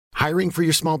Hiring for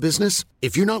your small business?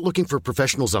 If you're not looking for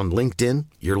professionals on LinkedIn,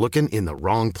 you're looking in the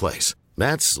wrong place.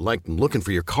 That's like looking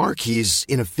for your car keys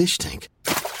in a fish tank.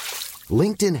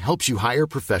 LinkedIn helps you hire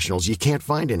professionals you can't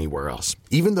find anywhere else,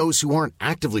 even those who aren't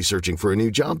actively searching for a new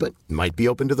job but might be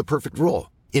open to the perfect role.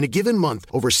 In a given month,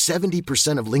 over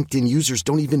 70% of LinkedIn users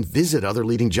don't even visit other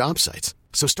leading job sites.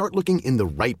 So start looking in the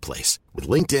right place. With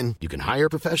LinkedIn, you can hire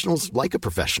professionals like a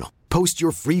professional. Post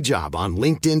your free job on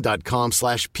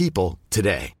linkedin.com/people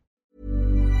today.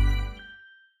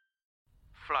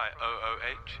 Flight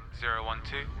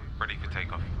 008-012, ready for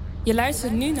takeoff. Je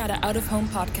luistert nu naar de Out of Home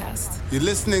podcast. You're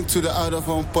listening to the Out of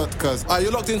Home podcast.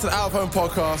 You're locked into the Out of Home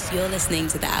podcast. You're listening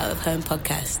to the Out of Home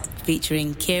podcast,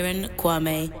 featuring Kieran,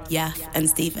 Kwame, Yaf, and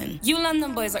Stephen. You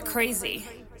London boys are crazy.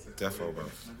 Defo, bro.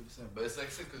 100%. But it's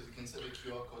like sick because you can set the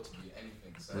QR code to be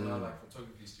anything. So in our like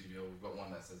photography studio, we've got one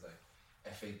that says like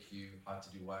FAQ, how to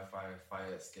do Wi-Fi,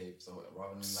 fire escape. So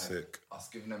rather than like us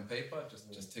giving them paper,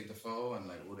 just take the photo and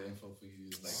like all the info for you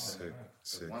is like sick.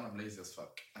 So one, I'm lazy as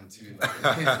fuck, and two, like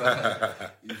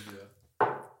easier.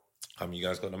 You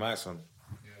guys got the mics on?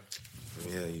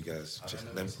 Yeah, you guys.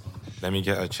 Let me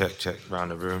get a check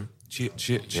round the room. Check.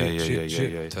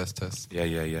 Yeah. Test.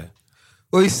 Yeah.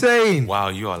 What are you saying? Wow,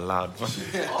 you are loud.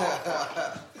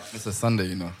 It's a Sunday,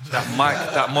 you know.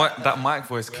 That mic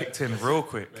voice kicked in real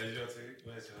quick.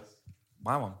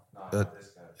 My one.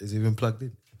 Is it even plugged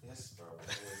in? Yes, bro.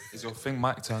 Is your thing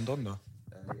mic turned on though?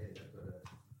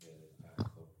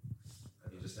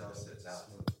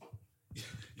 You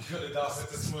got the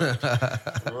downstairs to smoke.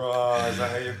 Bro, is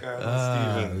that how you're going,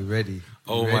 Stephen? We're ready.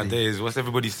 My days. What's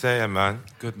everybody saying, man?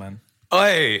 Good, man.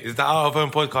 Hey, it's the Out of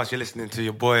Home podcast. You're listening to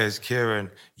your boys,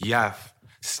 Kieran, Yaf,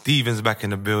 Stephen's back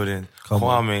in the building,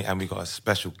 Kwame, and we got a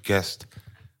special guest,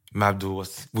 Mabdulle.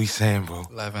 What's we saying, bro?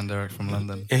 Live and direct from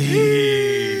London.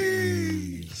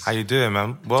 Hey. How you doing,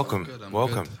 man? Welcome. I'm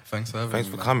Welcome. good. Thanks for having me. Thanks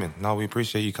for coming. No, we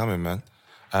appreciate you coming, man.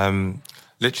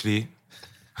 Literally,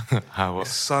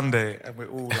 It's Sunday and we're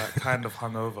all like kind of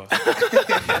hungover.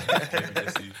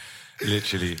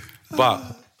 Literally. But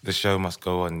the show must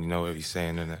go on, you know what he's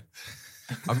saying, innit?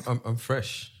 I'm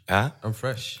fresh. Huh? I'm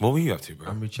fresh. What were you up to, bro?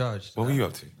 I'm recharged. What were you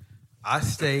up to? I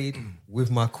stayed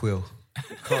with my quill.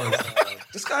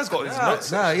 This guy's got his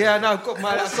notes. I've got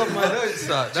my notes. Do you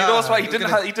know what's right?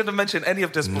 He didn't mention any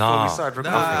of this before we started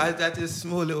recording. I did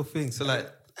small little things. So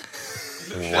like,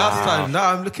 last time,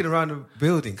 now I'm looking around the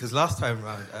building because last time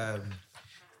around,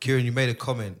 Kieran, you made a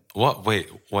comment. What? Wait,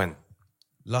 when?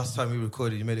 Last time we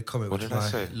recorded, you made a comment What which did I my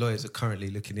say? lawyers are currently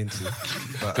looking into.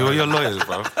 But, Who are your lawyers,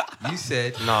 bro? You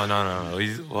said... No.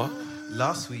 What?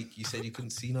 Last week, you said you couldn't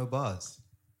see no bars.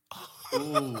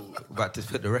 Ooh. About to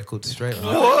put the record straight on.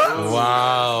 What?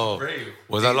 Wow.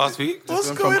 Was that last week?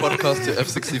 What's going from podcast to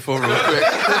F64 real quick.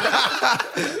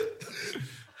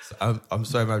 So I'm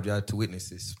sorry, Mabdulle, I had to witness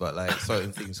this, but like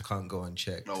certain things can't go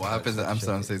unchecked. No, what happens at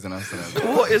Amsterdam stays in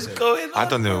Amsterdam. What is going on? I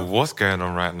don't know what's going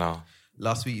on right now.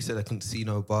 Last week you said I couldn't see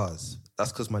no bars.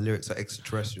 That's because my lyrics are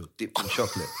extraterrestrial, dipped in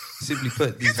chocolate. Simply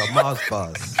put, these are Mars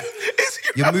bars.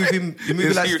 You're moving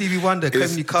like Stevie Wonder,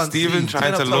 claiming you can't see. Stephen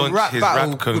trying to launch his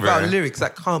rap career without lyrics,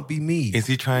 that can't be me. Is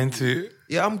he trying to?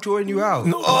 Yeah, I'm drawing you out.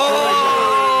 No.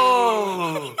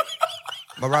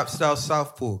 My rap style's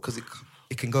southpaw because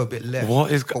it can go a bit left.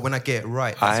 But when I get it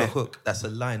right, that's a hook, that's a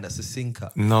line, that's a sinker.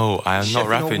 No, I am not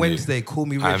rapping on Wednesday, you. call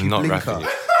me I Reggie am not Blinker. rapping you.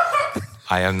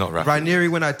 I am not rapping. Ranieri,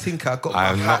 when I tinker, I got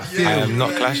my hat filled. I am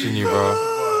not clashing you, bro.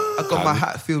 I got my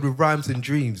hat filled with rhymes and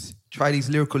dreams. Try these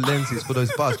lyrical lenses for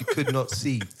those bars you could not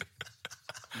see.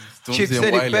 Chip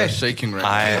said it best. Shaking right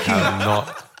I am not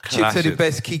clashing. Chip said it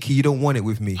best, Kiki, you don't want it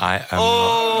with me. I am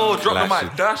not drop clashing.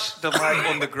 the mic. Dash the mic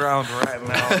on the ground right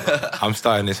now. I'm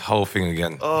starting this whole thing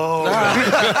again.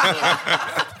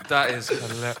 That is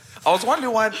hilarious. I was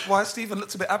wondering why Stephen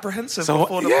looked a bit apprehensive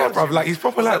before the podcast. bro, like he's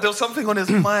proper like... There was something on his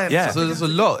mind. Yeah. So there's a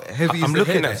lot. Heavy I'm is the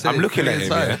looking head. at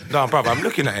him, yeah. No, bro, I'm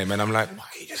looking at him and I'm like, why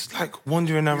are you just like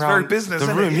wandering around very business,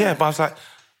 the isn't room? it? Yeah, but I was like,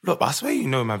 look, I swear you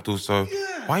know Mabdulle, so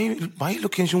why are you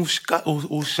looking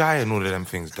all shy and all of them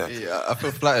things there? Yeah, I feel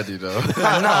flattered, you know.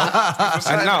 And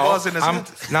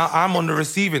now I'm on the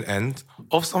receiving end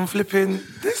of some flipping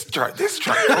this track from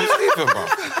Stephen, bro.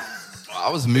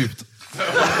 I was moved.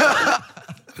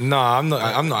 No, I'm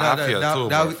not happy at all.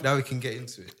 Now we can get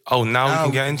into it. Oh, now we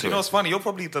can get into it. You know what's funny? You're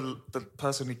probably the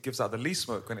person who gives out the least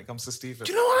smoke when it comes to Stephen.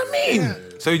 Do you know what I mean? Yeah.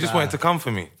 So you just wanted to come for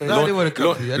me? No, I didn't want to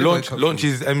come for you. Launch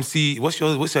his MC. What's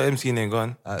your MC name? Go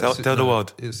on. Tell the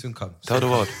world. It'll soon come. Tell the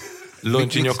world.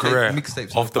 Launching your career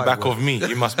off the back of me.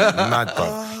 You must be mad,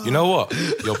 bro. You know what?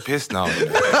 You're pissed now.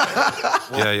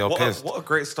 Yeah, you're pissed. What a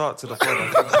great start to the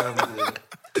pod.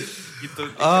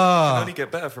 It can only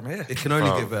get better from here. It can only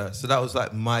get better. So that was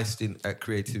like my stint at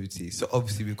creativity. So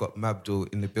obviously we've got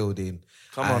Mabdulle in the building.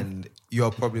 Come on.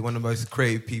 You're probably one of the most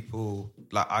creative people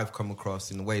like I've come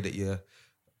across in the way that you're...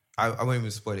 I won't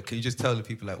even spoil it. Can you just tell the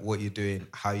people like what you're doing,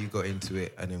 how you got into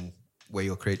it, and then where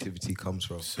your creativity comes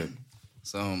from?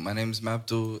 So my name's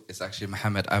Mabdulle. It's actually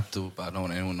Mohammed Abdul, but I don't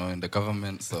want anyone knowing the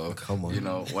government. So come on,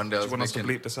 one day I was want us to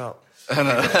bleep this out?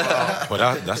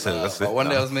 Well, that's it. But one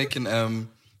day I was making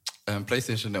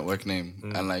PlayStation Network name,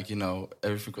 and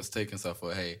everything was taken. So I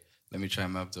thought, hey, let me try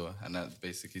Mabdulle, and that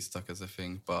basically stuck as a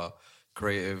thing. But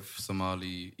creative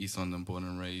Somali, East London, born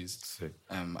and raised. Sick.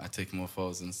 I take more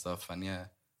photos and stuff, and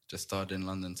just started in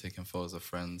London taking photos of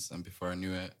friends, and before I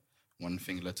knew it, one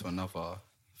thing led to another.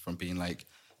 From being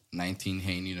 19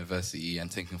 Hayne University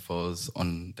and taking photos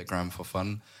on the gram for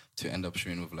fun to end up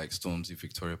shooting with Stormzy,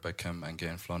 Victoria Beckham, and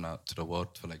getting flown out to the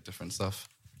world for different stuff.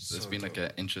 So it's been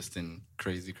an interesting,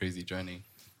 crazy journey.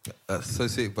 That's so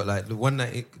sick. But the one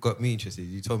that it got me interested,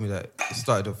 you told me that it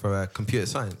started off for computer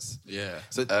science. Yeah.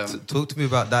 So talk to me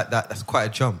about that. That's quite a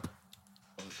jump.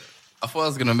 I thought I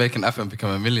was gonna make an app and become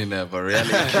a millionaire, but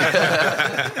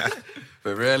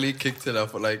really kicked it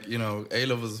up. But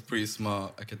A-level was pretty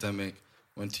smart, academic.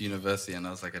 Went to university and I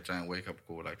was like a giant wake-up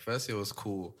call. First year was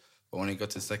cool, but when I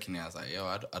got to second year, I was like, yo,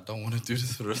 I don't want to do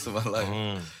this for the rest of my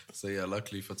life. So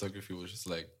luckily photography was just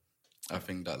I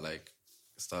think that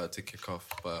started to kick off,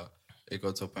 but it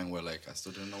got to a point where I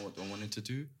still didn't know what I wanted to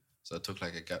do. So I took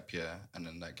a gap year, and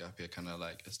then that gap year kind of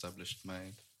established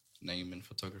my name in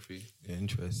photography. Yeah,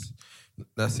 interesting.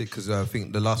 That's it, because I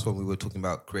think the last one we were talking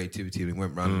about creativity, we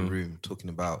went around the room talking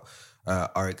about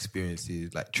our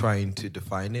experiences, trying to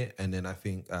define it. And then I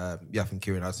think Yaf and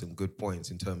Kieran had some good points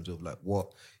in terms of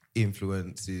what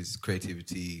influences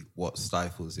creativity, what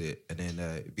stifles it. And then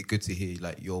it'd be good to hear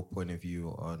your point of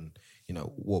view on,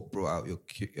 what brought out your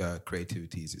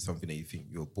creativity. Is it something that you think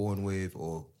you're born with,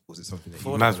 or was it something that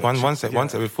you... Maz, one sec,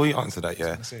 before you answer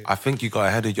that, I think you got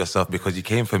ahead of yourself because you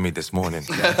came for me this morning.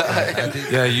 You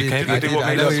came. I did what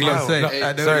made us smile.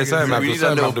 Sorry, man. We need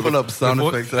a little pull-up sound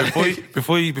effect.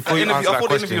 Before you answer that question, I thought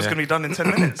the interview was going to be done in 10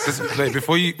 minutes.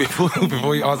 Before you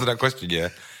answer that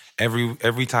question,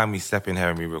 every time we step in here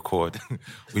and we record,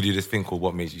 we do this thing called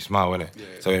What Made You Smile, innit? Yeah.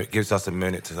 So it gives us a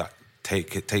minute to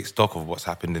take stock of what's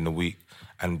happened in the week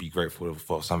and be grateful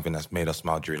for something that's made us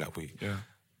smile during that week. Yeah.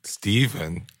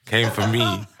 Stephen came for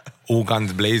me, all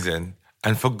guns blazing,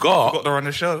 and forgot to run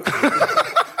the show.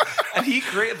 And he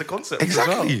created the concept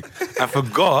exactly. as well. I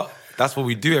forgot that's what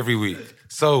we do every week.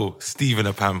 So, Stephen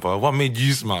a Pamper, what made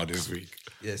you smile this week?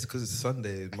 Yeah, it's because it's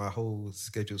Sunday. My whole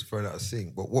schedule's thrown out of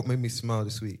sync. But what made me smile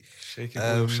this week? Shaking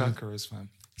all chakras, man.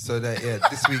 So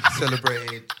this week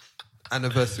celebrated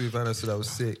anniversary of Anna, so that was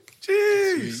sick.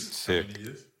 Jeez. Sick.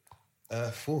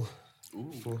 4.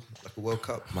 Ooh. 4, like a World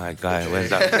Cup. My guy, when's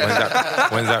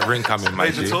that ring coming, my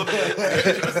G?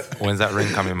 When's that ring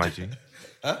coming, my G?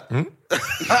 Huh?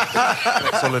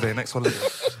 Next holiday.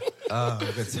 I'm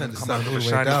going to turn the sound all the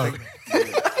way down.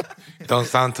 Don't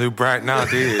sound too bright now,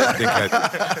 do you, dickhead?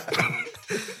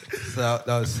 So that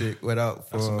was sick. Went out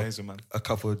for amazing, man. A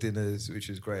couple of dinners, which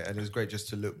was great. And it was great just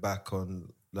to look back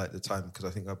on the time, because I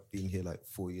think I've been here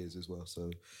 4 years as well.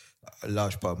 So a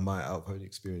large part of my out-of-home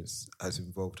experience has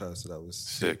involved her, so that was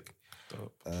sick.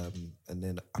 And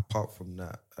then apart from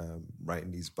that,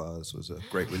 writing these bars was a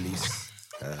great release.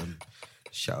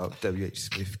 Shout out WH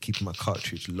Smith, keeping my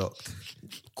cartridge locked.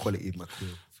 Quality of my crew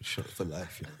for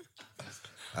life,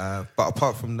 but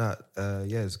apart from that,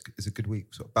 it's a good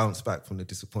week. So I bounced back from the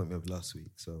disappointment of last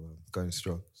week, so going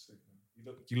strong.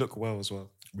 You look well as well.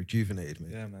 Rejuvenated,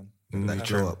 man. Yeah, man.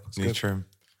 New trim.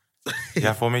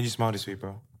 What made you smile this week,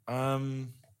 bro?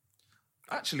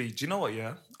 Actually, do you know what,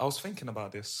 I was thinking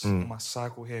about this on my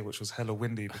cycle here, which was hella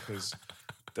windy because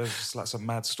there's just some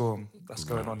mad storm that's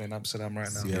going on in Amsterdam right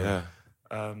now.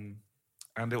 Yeah.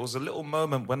 And it was a little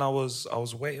moment when I was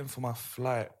waiting for my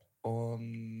flight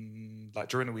on,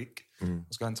 during the week. I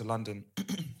was going to London.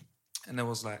 And there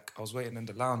was I was waiting in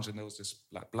the lounge and there was this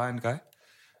blind guy.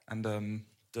 And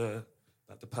the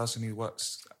person who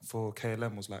works for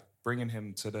KLM was bringing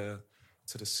him to the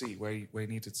seat where he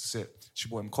needed to sit. She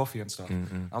bought him coffee and stuff.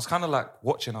 I was kind of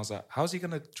watching. I was like, how's he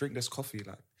gonna drink this coffee?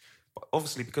 But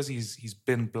obviously because he's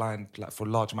been blind for a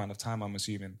large amount of time, I'm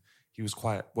assuming he was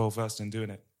quite well versed in doing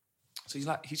it. So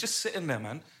he's just sitting there,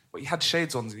 man. But he had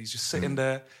shades on. He's just sitting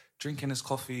there drinking his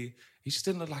coffee. He just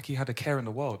didn't look like he had a care in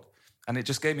the world. And it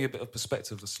just gave me a bit of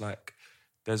perspective. It's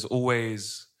there's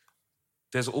always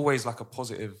a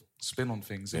positive spin on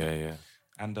things. Yeah.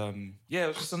 And it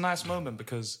was just a nice moment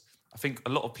because I think a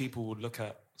lot of people would look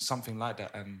at something like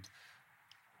that and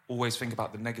always think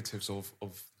about the negatives of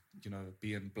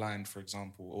being blind, for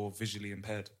example, or visually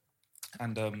impaired.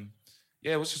 And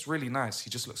it was just really nice. He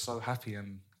just looked so happy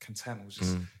and content. He was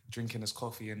just drinking his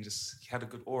coffee and he had a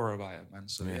good aura about him, man.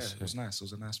 So it was nice. It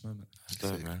was a nice moment. That's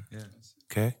dope, man. Yeah.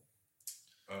 Okay.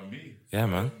 Me? Yeah,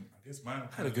 man. I guess mine.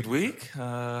 Had a good week.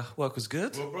 Work was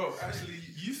good. Well, bro, actually,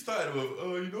 you started with,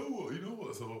 you know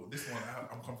what? So this one,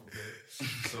 I'm comfortable.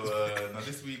 So now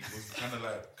this week was kind of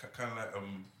like,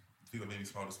 people made me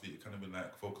smile this week. It kind of been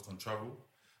like focused on travel.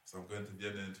 So I'm going to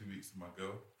Vienna in 2 weeks with my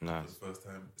girl. Nice. For the first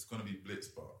time. It's going to be Blitz,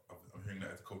 but I'm hearing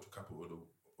that it's the cultural capital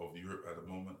of Europe at the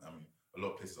moment. I mean, a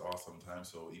lot of places are sometimes.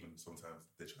 So even sometimes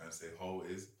they try and say Hull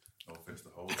is. No offense to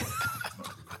Hull, but it's not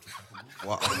the cultural capital.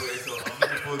 Wow. Anyway, so I'm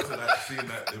looking forward to like seeing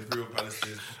like the imperial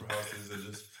palaces, opera houses, and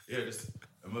just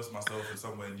immerse myself in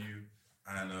somewhere new.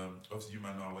 And obviously, you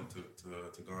might know I went to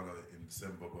Ghana in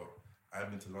December, but I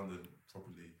haven't been to London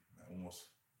properly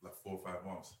almost like 4 or 5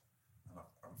 months. And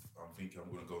I'm thinking I'm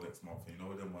going to go next month. And you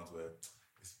know them ones where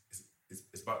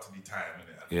it's about to be time,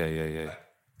 innit? Yeah. Like,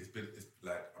 it's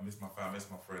like I miss my family, I miss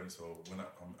my friends. So when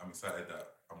I'm excited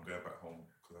that I'm going back home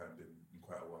because I haven't been in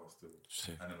quite a while still.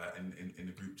 Shit. And then like in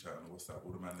the group chat and WhatsApp,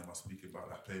 all the man them are speaking about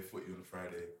like playing footy on a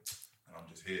Friday, and I'm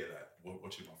just here like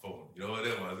watching my phone. You know what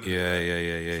them ones? Yeah.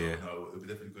 So no, it'll be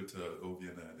definitely good to go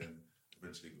Vienna and then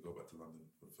eventually go back to London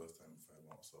for the first time in 5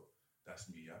 months. So that's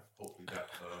me. Yeah. Hopefully that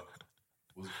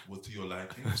was to your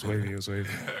liking. It was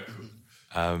wavy.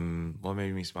 What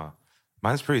made me smile?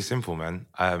 Mine's pretty simple, man.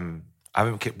 I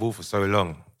haven't kicked ball for so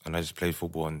long, and I just played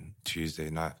football on Tuesday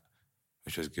night,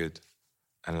 which was good.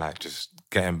 And like just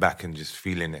getting back and just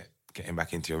feeling it, getting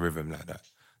back into your rhythm like that.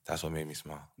 That's what made me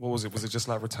smile. What was it? Was it just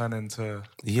like returning to?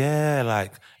 Yeah,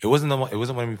 like it wasn't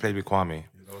when we played with Kwame.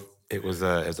 It was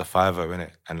a 5-0,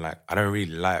 innit? And like I don't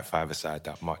really like 5-a-side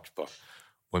that much, but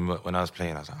when I was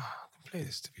playing, I was like, I can play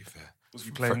this. To be fair, was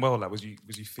you playing well? Like was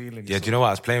you feeling? Yeah, do you know what?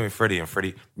 I was playing with Freddie,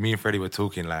 and me and Freddie were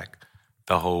talking like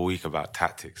the whole week about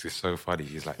tactics. It's so funny.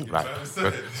 He's like, right,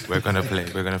 we're gonna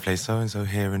play so and so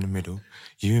here in the middle.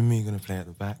 You and me are gonna play at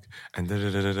the back, and da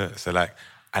da da da. So like,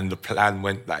 and the plan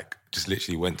went like just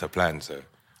literally went to plan. So I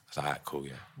was like, alright, cool,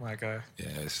 yeah. My guy. Yeah,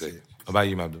 it's it. What about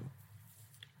you, Mabdulle?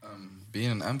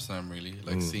 Being in Amsterdam, really,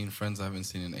 like seeing friends I haven't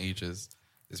seen in ages.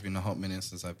 It's been a hot minute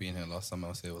since I've been here. Last time I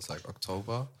was here was like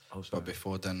October. But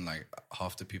before then, like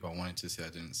half the people I wanted to see, I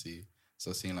didn't see.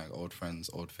 So seeing like old friends,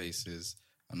 old faces,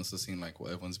 and also seeing like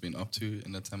what everyone's been up to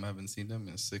in the time I haven't seen them.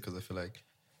 It's sick because I feel like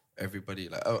everybody,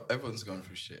 like everyone's going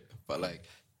through shit. But like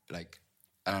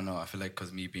I don't know. I feel like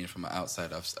because me being from the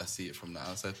outside, I see it from the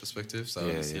outside perspective. So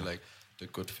I see like the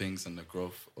good things and the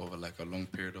growth over like a long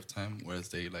period of time. Whereas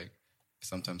they like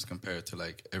sometimes compare it to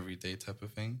like everyday type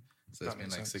of thing. So it's been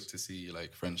like sick to see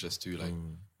like friends just do like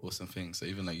awesome things. So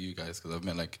even like you guys, because I've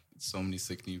met like so many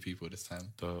sick new people this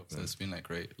time. So it's been like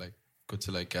great, like good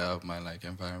to like get out of my like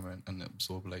environment and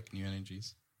absorb like new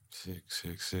energies. Sick.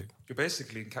 You're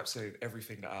basically encapsulating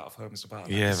everything that Out of Home is about.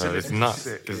 Like, yeah, bro, it's nuts.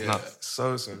 Sick. It's nuts.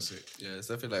 So sick. Yeah, it's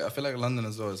definitely like I feel like London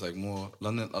as well is like more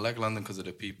London. I like London because of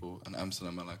the people, and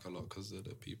Amsterdam I like a lot because of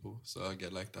the people. So I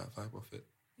get like that vibe of it.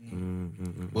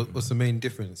 What's the main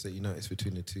difference that you notice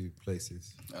between the two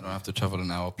places? I don't have to travel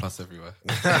an hour plus everywhere.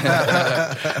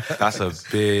 That's a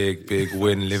big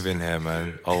win living here,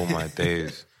 man. Oh my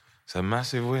days. It's a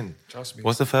massive win. Trust me.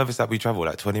 What's the furthest that we travel?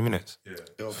 Like 20 minutes? Yeah.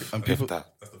 And people,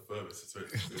 that. That's the furthest.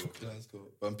 yeah, that's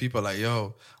cool. But people are like,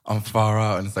 yo, I'm far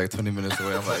out and it's like 20 minutes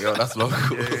away. I'm like, yo, that's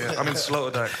local. Yeah. I'm in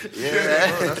Sloterdijk.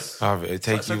 Yeah. That's It takes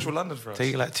like central London for us.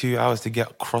 Take you like 2 hours to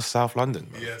get across South London,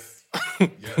 bro. Yes.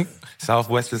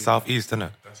 Southwest and southeast, isn't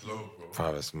it? That's low, bro.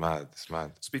 Bro, it's mad.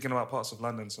 Speaking about parts of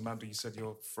London, so Mabdulle, you said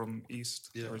you're from East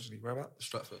originally. Where about?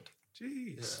 Stratford.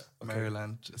 Jeez. Yeah.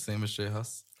 Maryland, same as J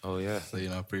Huss. Oh, yeah. So, you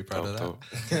know, pretty proud of that. Dope.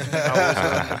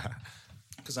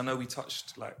 Because I know we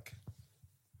touched like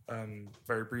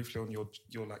very briefly on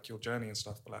your journey and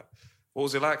stuff, but like, what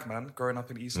was it like, man, growing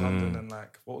up in East London, and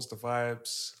like, what was the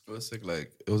vibes? It was sick.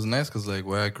 Like, it was nice because like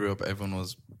where I grew up, everyone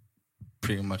was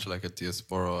pretty much like a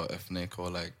diaspora, ethnic, or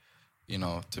like, you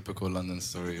know, typical London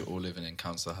story, all living in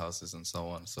council houses and so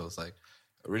on. So it's like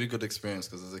a really good experience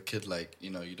because as a kid, like, you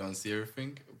know, you don't see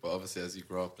everything, but obviously as you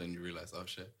grow up, then you realize, oh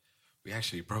shit, we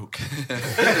actually broke. That's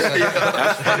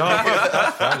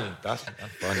funny. That's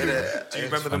funny. Do you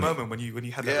remember the moment when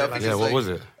you had that realization? Yeah, what was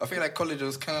it? I think like college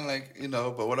was kind of like, you know,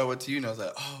 but when I went to uni, I was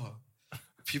like, oh,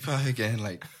 people are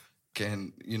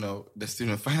getting, you know, the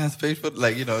student finance paid for,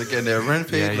 like, you know, getting their rent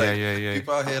paid. Yeah.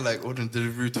 People out here like ordering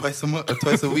delivery twice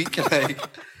a week. Like,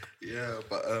 yeah,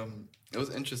 but it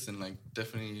was interesting. Like,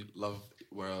 definitely love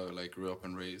where I like grew up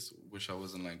and raised. Wish I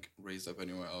wasn't like raised up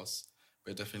anywhere else.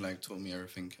 But it definitely like taught me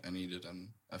everything I needed, and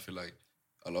I feel like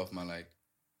a lot of my like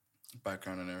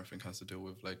background and everything has to deal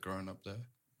with like growing up there.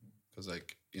 Because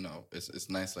like, you know, it's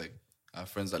nice, like I have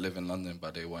friends that live in London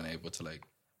but they weren't able to like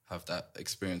have that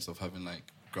experience of having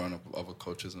like grown up with other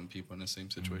cultures and people in the same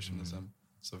situation as them.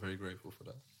 So very grateful for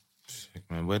that. Sick,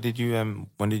 man. When did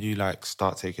you like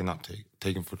start taking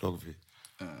photography?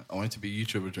 I wanted to be a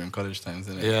YouTuber during college times,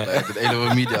 innit? Yeah. Like, I did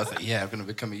A-level media. I was like, yeah, I'm going to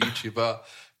become a YouTuber.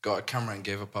 Got a camera and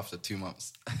gave up after 2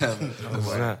 months. I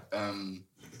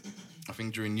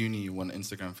think during uni, when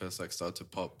Instagram first like started to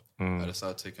pop, I just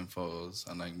started taking photos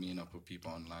and like meeting up with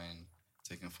people online,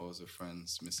 taking photos with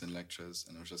friends, missing lectures,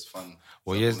 and it was just fun.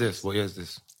 What year is this?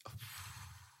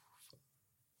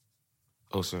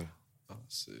 Oh, sorry.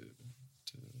 So,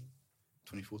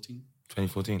 2014.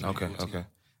 2014. Okay.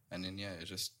 And then it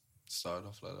just started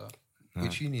off like that.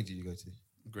 Which uni did you go to?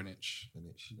 Greenwich.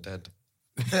 Dead.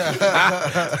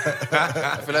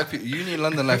 I feel like uni in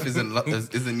London life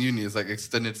isn't uni. It's like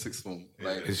extended sixth form.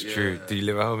 Like, it's true. Did you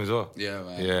live at home as well? Yeah,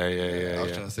 man. Yeah. I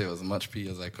was trying to say it was as much P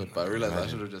as I could, but I realised I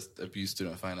should have just abused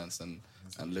student finance and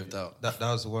lived out. That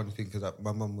was the one thing, because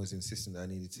my mum was insisting that I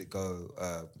needed to go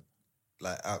out,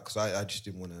 because I just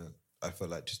didn't want to. I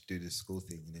felt like just do this school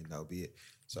thing and then that'll be it.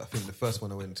 So I think the first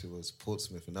one I went to was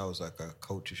Portsmouth, and that was like a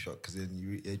culture shock, because then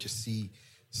you just see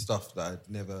stuff that I'd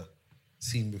never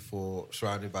seen before,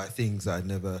 surrounded by things that I'd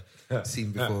never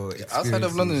seen before. Outside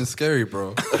of London is scary,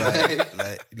 bro.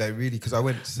 like really, because I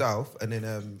went south, and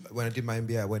then when I did my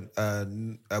MBA,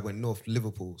 I went north,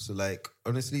 Liverpool. So like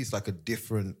honestly, it's like a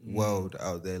different world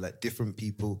out there, like different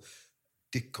people,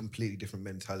 completely different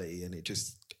mentality, and it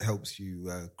just helps you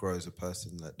grow as a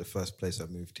person. Like the first place I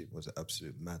moved to was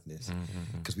absolute madness,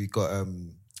 because we got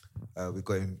in to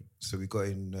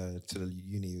the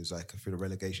uni. It was like through the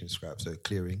relegation scrap, so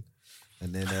clearing,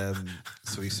 and then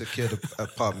so we secured an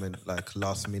apartment like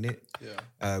last minute.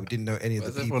 Yeah, we didn't know any of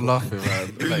the people. Laughing,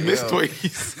 man. You missed what he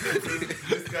said.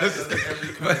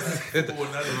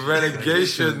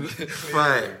 Relegation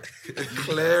fight,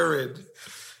 clearing.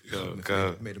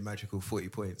 Go. Made a magical 40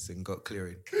 points and got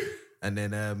clearing. And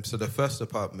then, so the first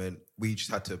apartment, we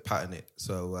just had to pattern it.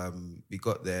 So we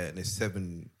got there, and there's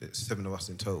seven of us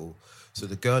in total. So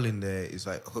the girl in there is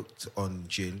like hooked on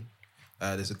gin.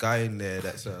 There's a guy in there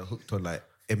that's hooked on like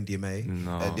MDMA.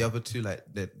 No. The other two, like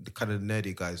the kind of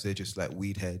nerdy guys, they're just like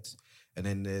weed heads. And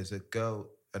then there's a girl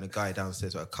and a guy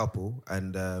downstairs, like a couple,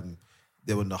 and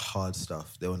they were on the hard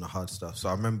stuff. So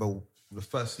I remember the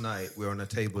first night we were on a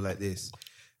table like this.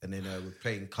 And then we're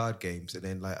playing card games, and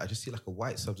then like I just see like a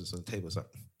white substance on the table. It's like,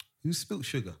 who spilled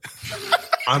sugar?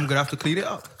 I'm gonna have to clean it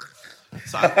up.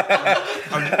 So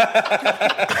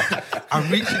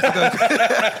I'm reaching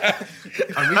to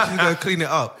go clean it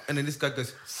up, and then this guy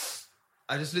goes.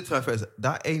 I just looked at my face.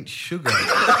 That ain't sugar.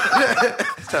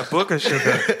 It's that book of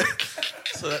sugar.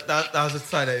 So that was the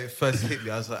time that it first hit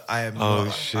me. I was like, I am not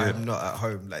at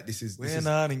home. Like We're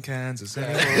not in Kansas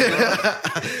anymore.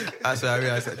 So I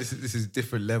realized that this is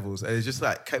different levels, and it's just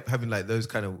like kept having like those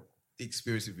kind of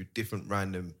experiences with different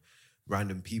random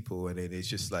people, and then it's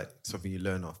just like something you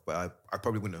learn off. But I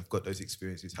probably wouldn't have got those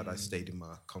experiences had I stayed in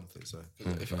my comfort zone.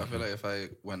 I feel like if I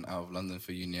went out of London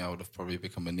for uni, I would have probably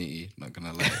become a nitty, not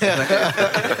gonna lie.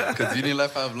 Because uni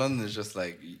life out of London is just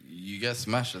like, you get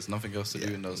smashed. There's nothing else to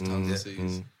do in those towns and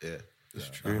cities. Yeah, it's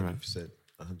true, 100%, man.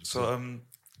 100%. So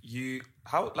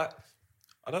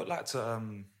I don't like to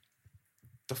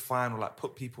define or like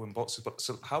put people in boxes, but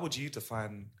so how would you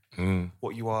define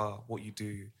what you are, what you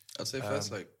do? I'd say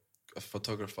first like a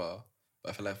photographer.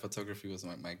 I feel like photography was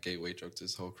like my gateway drug to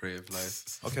this whole creative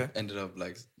life. Okay. Ended up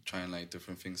like trying like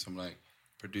different things, from like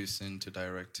producing to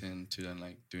directing to then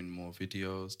like doing more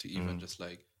videos to even just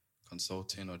like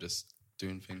consulting or just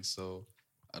doing things. So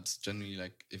I'd generally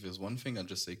like, if it was one thing, I'd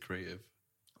just say creative.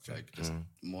 Like just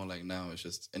more like now, it's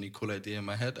just any cool idea in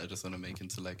my head, I just want to make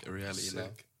into like a reality now.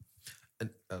 And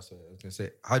sorry, I was gonna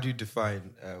say, how do you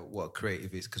define what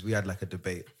creative is? Because we had like a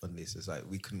debate on this. It's like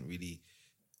we couldn't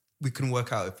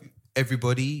work out if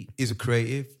everybody is a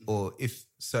creative or if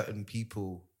certain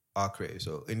people are creative.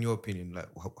 So in your opinion, like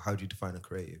how do you define a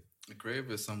creative? A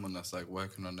creative is someone that's like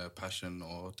working on their passion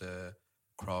or their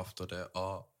craft or their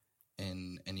art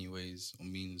in any ways or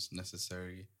means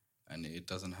necessary. And it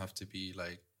doesn't have to be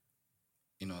like,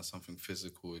 you know, something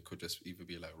physical. It could just either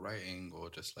be like writing or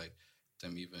just like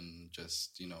them even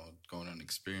just, you know, going on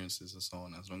experiences or so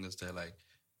on. As long as they're like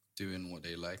doing what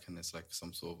they like and it's like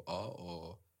some sort of art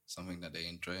or something that they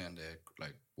enjoy and they're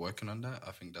like working on that,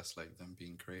 I think that's like them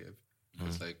being creative.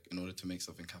 It's like, in order to make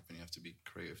something happen, you have to be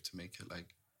creative to make it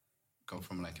like go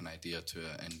from like an idea to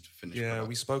an end finish. Yeah, product.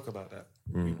 we spoke about that.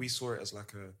 We saw it as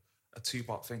like a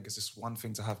two-part thing. It's just one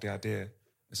thing to have the idea.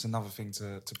 It's another thing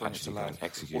to bring it to life,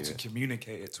 or to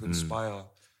communicate it, to inspire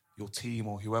your team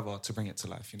or whoever to bring it to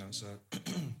life, you know. So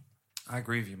I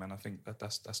agree with you, man. I think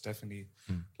that's definitely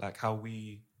like how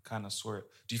we kind of saw it.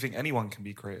 Do you think anyone can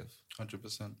be creative?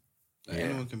 100%.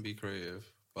 Anyone can be creative,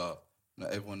 but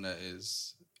not everyone that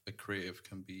is a creative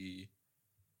can be.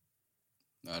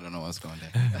 I don't know what's going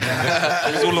there.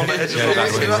 It's all on the edge of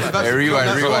that.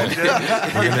 Rewind.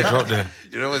 We're gonna drop there.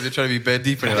 You know what? You're trying to be bare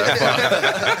deep in it.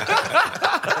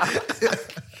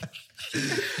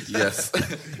 Yes.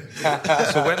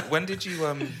 So when did you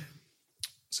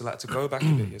so like to go back a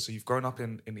bit, yeah, so you've grown up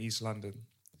in East London,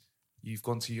 you've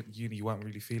gone to uni, you weren't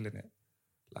really feeling it.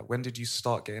 Like when did you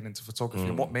start getting into photography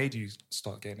and what made you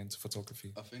start getting into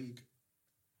photography? I think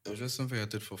it was just something I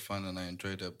did for fun and I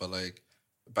enjoyed it. But like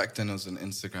back then it was on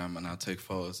Instagram and I'd take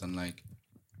photos and like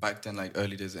back then like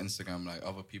early days of Instagram, like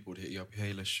other people would hit you up,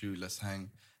 hey, let's shoot, let's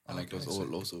hang. And like there was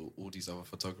also all these other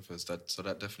photographers that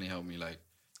definitely helped me. Like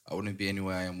I wouldn't be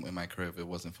anywhere I am in my career if it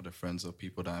wasn't for the friends or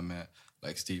people that I met,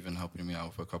 like Steven helping me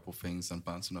out with a couple things and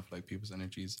bouncing off like people's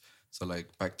energies. So like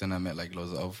back then I met like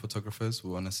loads of other photographers who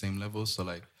were on the same level. So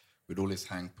like we'd always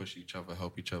hang, push each other,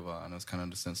 help each other. And it was kind of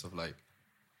the sense of like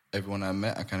everyone I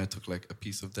met, I kind of took like a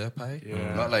piece of their pie.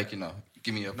 Yeah. Not like, you know,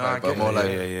 give me a pie, but more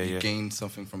like you gain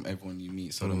something from everyone you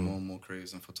meet. So the more and more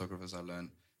creators and photographers I learned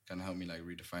kind of helped me like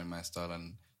redefine my style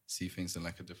and see things in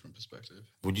like a different perspective.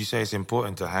 Would you say it's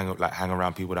important to hang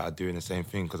around people that are doing the same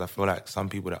thing? Because I feel like some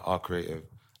people that are creative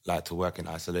like to work in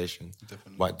isolation.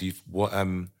 Definitely.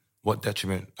 What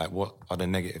detriment, like what are the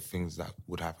negative things that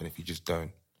would happen if you just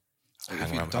don't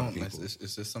hang around other people? It's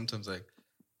just sometimes like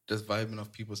just vibing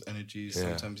off people's energies. Yeah.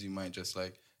 Sometimes you might just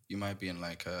like, you might be in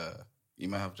like you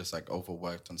might have just like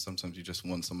overworked and sometimes you just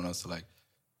want someone else to like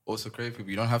also creative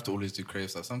people. You don't have to always do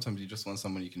creative stuff. Sometimes you just want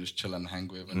someone you can just chill and hang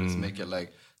with and just make it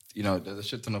like, you know, there's a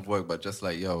shit ton of work, but just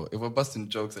like, yo, if we're busting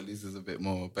jokes, at least it's a bit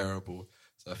more bearable.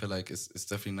 So I feel like it's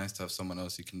definitely nice to have someone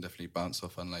else you can definitely bounce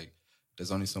off and like,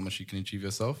 there's only so much you can achieve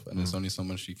yourself and there's only so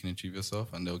much you can achieve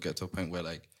yourself and they'll get to a point where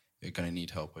like, you're going to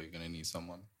need help or you're going to need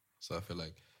someone. So I feel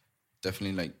like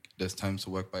definitely like there's times to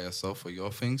work by yourself for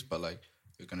your things, but like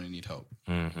you're going to need help.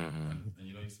 And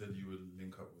you know, you said you would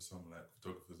link up with some like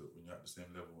photographers when you're at the same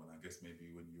level, and I guess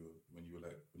maybe when you were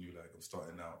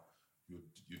starting out,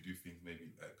 you do things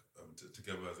maybe like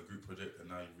together as a group project, and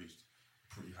now you've reached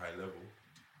pretty high level.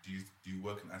 Do you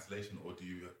work in isolation, or do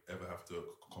you ever have to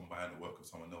combine or work with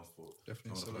someone else for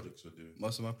definitely some of the like, projects you're doing?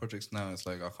 Most of my projects now, it's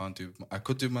like I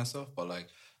could do myself, but like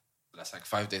that's like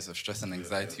 5 days of stress and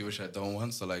anxiety, which I don't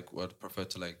want. So like, I'd prefer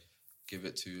to like give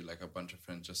it to like a bunch of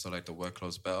friends, just so like the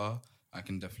workload's better. I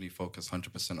can definitely focus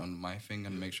 100% on my thing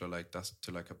and make sure like that's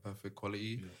to like a perfect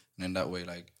quality. And in that way,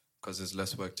 like, because there's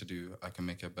less work to do, I can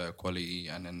make a better quality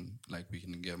and then like we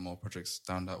can get more projects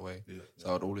down that way. So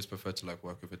I would always prefer to like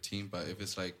work with a team, but if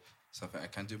it's like something I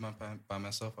can do by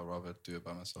myself, I'd rather do it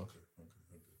by myself. Okay.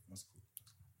 That's cool.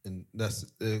 And that's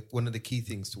one of the key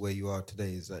things to where you are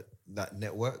today is that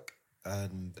network.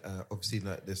 And obviously,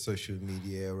 like the social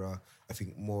media era, I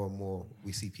think more and more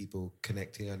we see people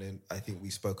connecting. And then I think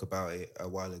we spoke about it a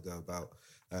while ago about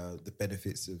the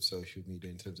benefits of social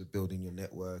media in terms of building your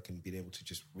network and being able to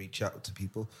just reach out to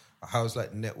people. How's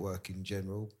like network in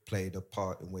general played a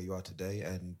part in where you are today,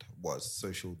 and what's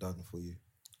social done for you?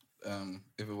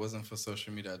 If it wasn't for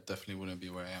social media, I definitely wouldn't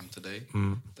be where I am today.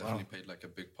 Definitely played like a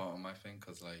big part in my thing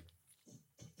because like,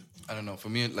 I don't know, for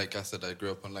me, like I said, I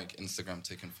grew up on like Instagram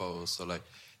taking photos. So like,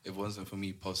 if it wasn't for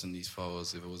me posting these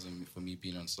photos, if it wasn't for me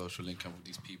being on social income with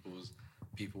these people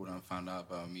would have found out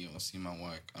about me or seen my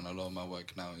work. And a lot of my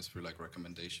work now is through like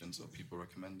recommendations or people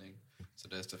recommending. So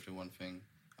there's definitely one thing.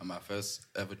 And my first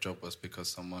ever job was because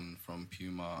someone from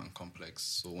Puma and Complex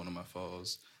saw one of my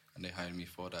photos and they hired me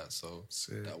for that. So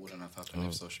that wouldn't have happened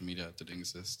if social media didn't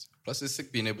exist. Plus it's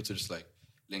sick being able to just like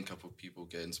link up with people,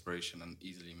 get inspiration and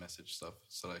easily message stuff.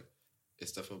 So like,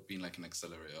 it's definitely been like an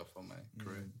accelerator for my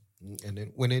career. And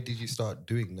then when did you start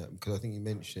doing that? Because I think you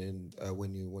mentioned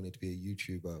when you wanted to be a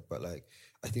YouTuber, but like,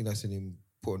 I think that's an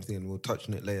important thing and we'll touch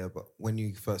on it later. But when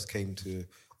we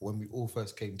all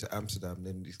first came to Amsterdam,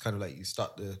 then it's kind of like you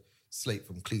start the slate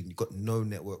from clean. You've got no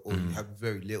network or you have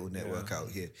very little network out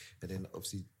here. And then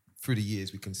obviously through the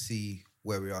years, we can see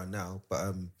where we are now.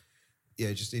 But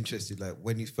just interested, like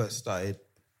when you first started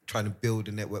trying to build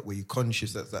a network, were you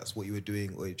conscious that that's what you were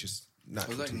doing, or it just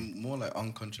natural? It was like more like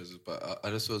unconscious, but I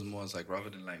just saw it more as like rather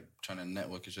than like trying to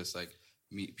network, it's just like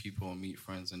meet people and meet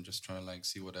friends and just trying to like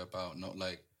see what they're about. Not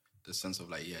like the sense of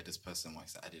like, this person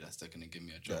works at Adidas, they're gonna give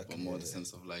me a job, but more the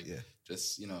sense of like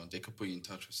just, you know, they could put you in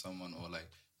touch with someone, or like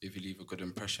if you leave a good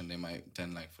impression, they might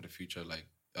then like for the future, like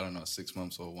I don't know, 6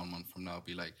 months or 1 month from now,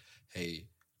 be like, hey,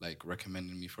 like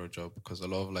recommending me for a job. Because a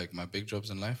lot of like my big jobs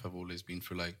in life have always been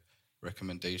through like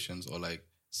recommendations or like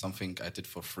something I did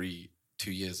for free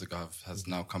 2 years ago has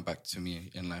now come back to me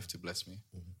in life to bless me.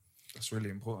 That's really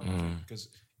important because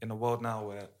in a world now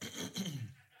where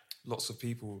lots of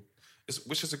people,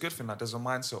 which is a good thing, like there's a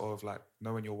mindset of like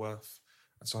knowing your worth.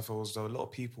 And so I feel as though a lot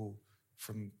of people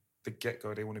from the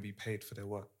get-go, they want to be paid for their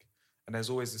work. And there's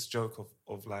always this joke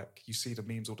of like, you see the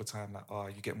memes all the time,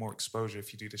 like, you get more exposure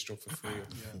if you do this job for free. Or,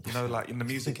 you know, like in the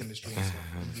music industry and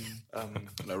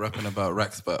stuff. Like rapping about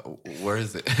racks, but where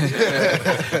is it?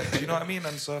 Do you know what I mean?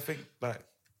 And so I think like,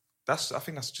 I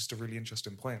think that's just a really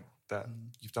interesting point, that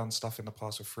you've done stuff in the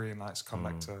past for free and like it's come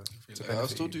back to I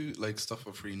still do like stuff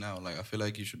for free now. Like I feel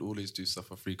like you should always do stuff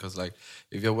for free because like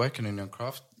if you're working in your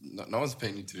craft, no one's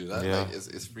paying you to do that. Like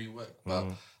it's free work.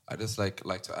 But I just like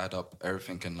to add up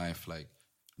everything in life. Like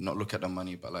not look at the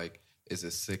money, but like, is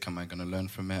it sick? Am I gonna learn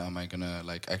from it? Am I gonna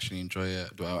like actually enjoy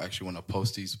it? Do I actually want to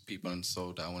post these people and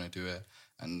so that I want to do it?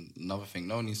 And another thing,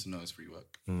 no one needs to know it's free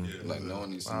work. Like no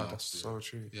one needs to know. That's so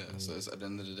true. Yeah. So it's at the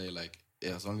end of the day, like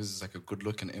as long as it's like a good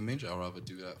looking image, I'd rather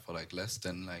do that for like less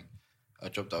than like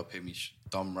a job that'll pay me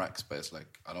dumb racks. But it's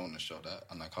like I don't want to show that.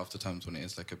 And like half the times when it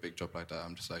is like a big job like that,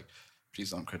 I'm just like,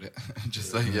 please don't credit.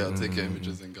 Just like I'll take your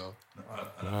images and go. And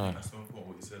I think that's so important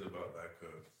what you said about like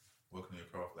working on your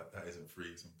craft. Like that isn't free.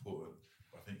 It's important.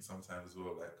 But I think sometimes as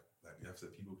well, like you have to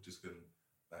people just can.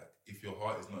 Like, if your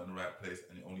heart is not in the right place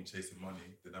and you're only chasing money,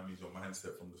 then that means your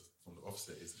mindset from the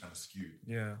offset is kind of skewed.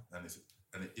 Yeah. And if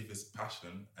it's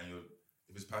passion and you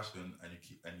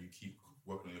keep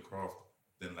working on your craft,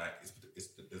 then like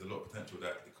there's a lot of potential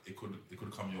that it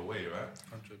could come your way, right?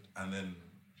 100. And then,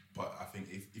 but I think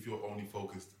if you're only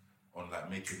focused on like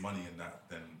making money in that,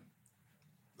 then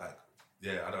like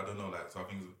I don't know, like so I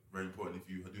think it's very important if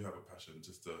you do have a passion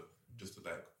just to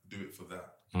like do it for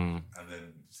that. And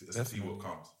then see what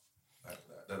comes. Like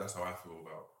that's how I feel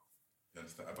about. You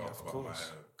understand about my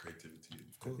creativity,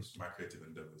 my creative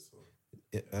endeavors. So.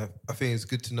 Yeah, I think it's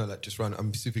good to know. Like,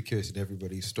 I'm super curious in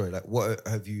everybody's story. Like, what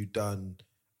have you done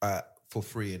for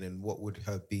free, and then what would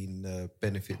have been the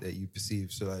benefit that you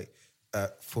perceive? So, like,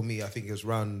 for me, I think it was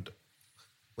around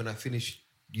when I finished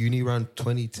uni, around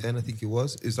 2010. I think it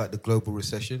was. It's like the global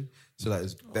recession. So like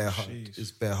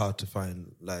it's bare hard to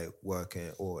find like work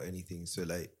or anything. So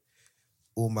like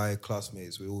all my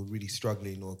classmates were all really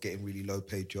struggling or getting really low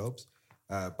paid jobs.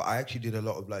 But I actually did a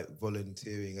lot of like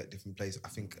volunteering at different places. I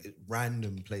think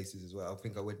random places as well. I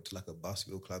think I went to like a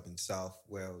basketball club in South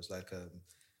where I was like,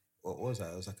 what was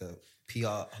that? I was like a PR.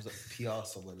 I was like PR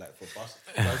somewhere like for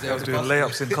basketball. I was doing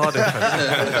layups in Cardiff.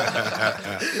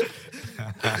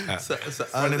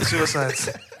 Running suicides.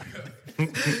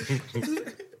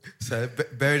 So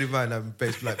bearing in mind I'm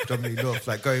based like predominantly north,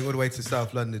 like going all the way to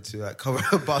South London to like cover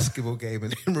a basketball game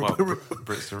and then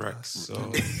Brits to Rex. So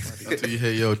until you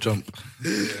hear yo jump.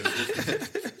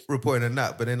 Reporting on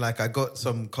that, but then like I got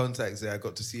some contacts there. I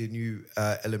got to see a new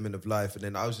element of life, and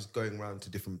then I was just going around to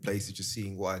different places, just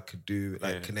seeing what I could do,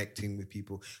 like connecting with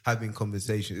people, having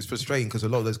conversations. It's frustrating because a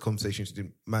lot of those conversations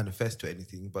didn't manifest to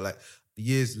anything, but like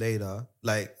years later,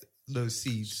 like those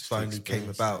seeds finally came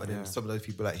about, and then some of those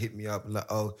people like hit me up and like,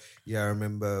 oh yeah, I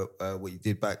remember what you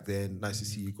did back then. Nice to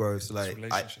see you grow. So like,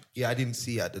 I didn't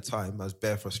see it at the time. I was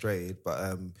bare frustrated,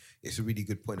 but it's a really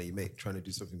good point that you make trying to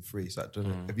do something free. So I don't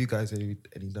know. Have you guys any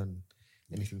done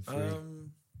anything free?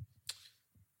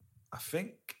 I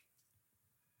think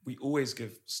we always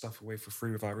give stuff away for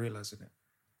free without realizing it.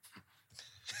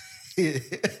 Do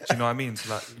you know what I mean?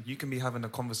 So like, you can be having a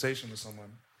conversation with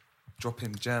someone,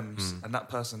 dropping gems, and that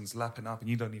person's lapping up and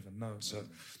you don't even know. So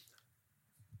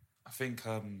I think,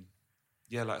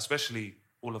 like especially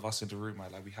all of us in the room,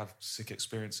 like we have sick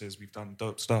experiences, we've done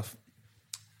dope stuff.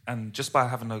 And just by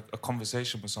having a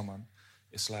conversation with someone,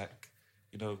 it's like,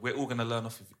 you know, we're all going to learn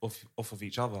off of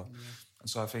each other. Yeah. And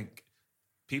so I think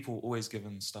people always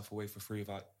giving stuff away for free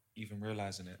without even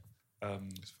realising it.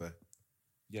 It's fair.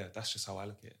 Yeah, that's just how I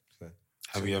look at it. Fair.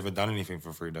 Have you ever done anything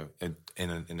for free though,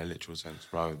 in a literal sense,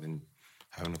 rather than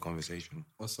having a conversation?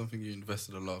 Or something you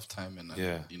invested a lot of time in,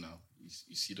 and you know,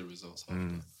 you see the results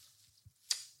after.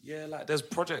 Yeah, like there's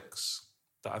projects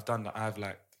that I've done that I've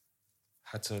like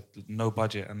had to no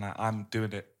budget, and like I'm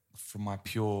doing it from my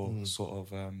pure sort of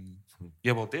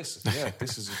this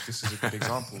is a good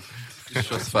example.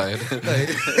 Shots fired.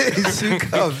 Soon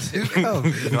comes. You know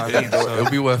what I mean? So, it'll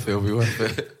be worth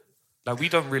it. Like we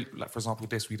don't really, like for example,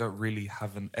 we don't really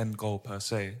have an end goal per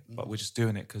se, but we're just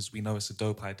doing it because we know it's a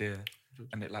dope idea,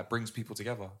 and it like brings people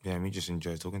together. Yeah, and we just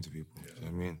enjoy talking to people. Yeah. You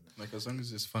know what I mean, like as long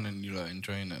as it's fun and you like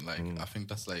enjoying it, like I think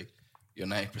that's like you're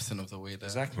 90% of the way there.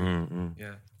 Exactly.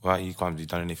 Yeah. Well, you can't have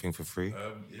done anything for free? A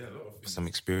lot of things. Some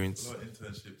experience. A lot of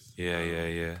internships.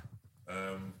 Yeah.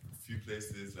 few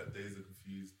places like Days Are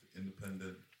Confused,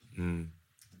 Independent,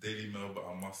 Daily Mail, but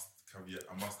I must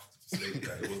state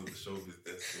that it wasn't the showbiz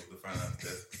desk, it was the finance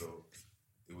desk, so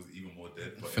it was even more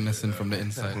dead. But finessing from the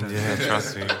inside. Yeah,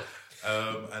 trust me.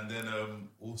 And then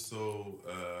also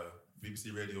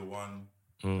BBC Radio 1,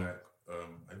 like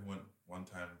I went one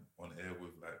time on air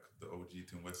with like the OG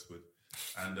Tim Westwood.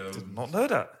 And Did not know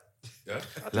that. Yeah,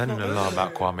 Learning a lot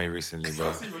about Kwame recently,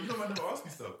 bro. See, you know, man never asked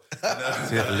me stuff.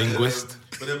 And, a linguist.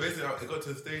 But then basically, it got to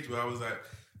a stage where I was like,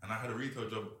 and I had a retail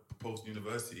job post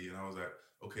university, and I was like,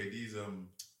 okay, these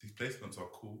placements are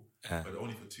cool, but they're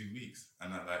only for 2 weeks.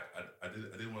 And I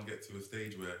didn't want to get to a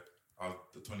stage where I was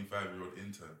the 25-year-old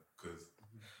intern, because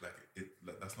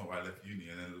that's not why I left uni.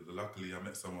 And then luckily, I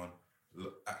met someone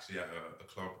actually at a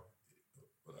club.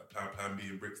 Plan B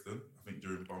in Brixton, I think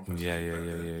during Bumper. Yeah.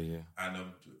 And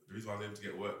the reason why I was able to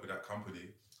get work with that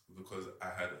company was because I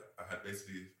had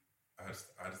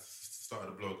started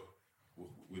a blog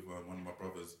with one of my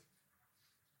brothers,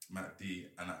 Matt D,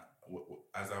 and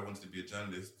as I wanted to be a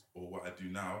journalist, or what I do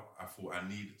now, I thought I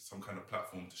need some kind of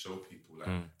platform to show people.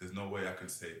 Like, there's no way I can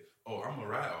say, "Oh, I'm a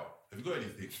writer. Have you got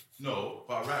anything?" No,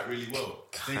 but I write really well.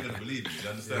 They ain't gonna believe me. You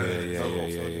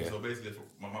understand? So basically,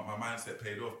 my mindset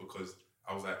paid off, because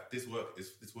I was like, this work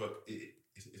is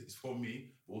for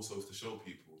me, but also it's to show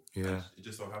people. Yeah. And it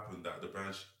just so happened that the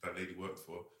branch that lady worked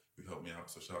for, who helped me out,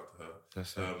 so shout out to her.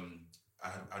 That's it.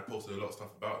 I posted a lot of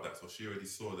stuff about that, so she already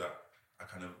saw that I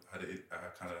kind of had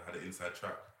an inside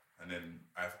track. And then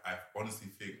I honestly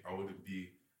think I wouldn't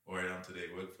be where I am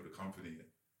today, working for the company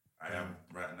I am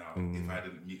right now, if I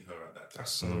didn't meet her at that time.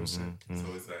 That's so sick.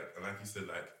 So it's like you said,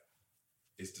 like,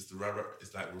 it's just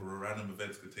it's like random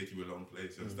events could take you a long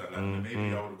place. You understand? Like,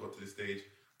 maybe I would have got to this stage,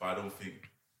 but I don't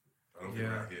think right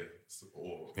here.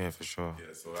 Yeah, for sure.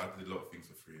 Yeah, so I did a lot of things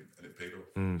for free, and it paid off.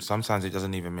 Sometimes it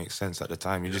doesn't even make sense at the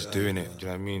time. You're just doing it. Do you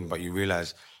know what I mean? But you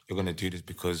realize you're gonna do this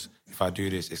because if I do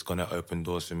this, it's gonna open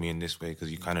doors for me in this way, because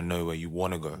you kind of know where you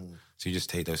want to go. So you just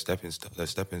take those stepping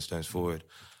stones forward.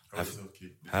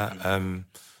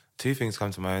 Two things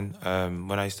come to mind.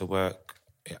 When I used to work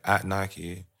at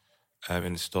Nike.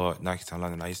 In the store, Nike Town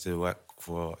London, I used to work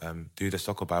for, do the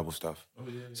soccer Bible stuff.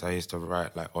 So I used to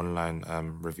write like online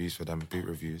reviews for them, boot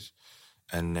reviews.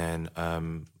 And then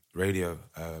radio,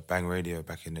 Bang Radio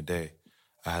back in the day,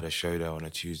 I had a show there on a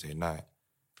Tuesday night.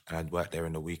 And I'd worked there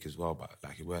in the week as well, but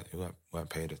like it weren't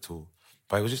paid at all.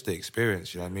 But it was just the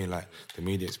experience, you know what I mean? Like the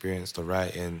media experience, the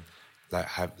writing,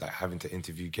 having to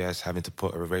interview guests, having to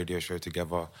put a radio show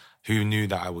together. Who knew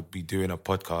that I would be doing a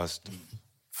podcast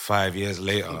 5 years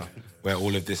later, where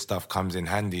all of this stuff comes in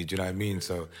handy, do you know what I mean?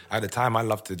 So at the time, I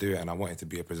loved to do it and I wanted to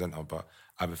be a presenter, but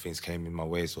other things came in my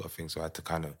way, sort of thing. So I had to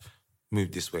kind of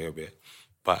move this way a bit.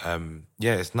 But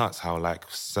it's nuts how like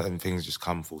certain things just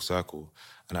come full circle.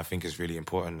 And I think it's really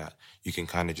important that you can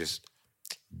kind of just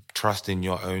trust in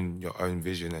your own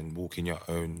vision and walk in your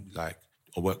own,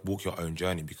 walk your own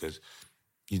journey, because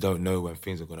you don't know when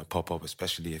things are going to pop up,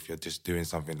 especially if you're just doing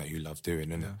something that you love doing,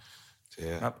 innit? So,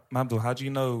 yeah. Mabdulle, how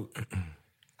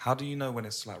do you know when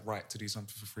it's like right to do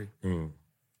something for free?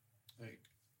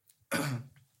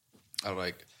 I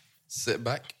like sit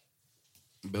back,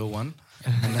 build one,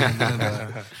 and then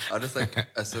I'll just like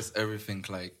assess everything.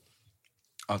 Like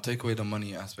I'll take away the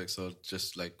money aspect, so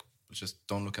just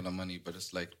don't look at the money, but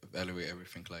just like evaluate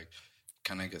everything. Like,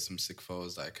 can I get some sick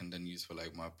photos that I can then use for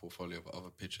like my portfolio of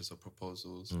other pictures or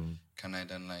proposals? Can I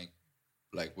then like,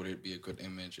 would it be a good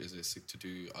image? Is it sick to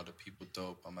do? Are the people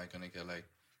dope? Am I gonna get like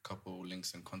a couple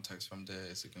links and contacts from there?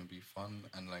 Is it gonna be fun?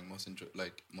 And like most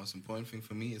important thing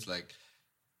for me is like,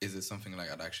 is it something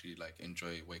like I'd actually like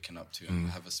enjoy waking up to and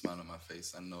have a smile on my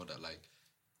face and know that like,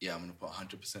 yeah, I'm gonna put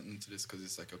 100% into this because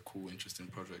it's like a cool, interesting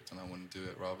project and I want to do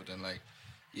it, rather than like,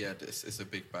 yeah, it's a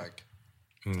big bag.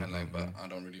 And like, but I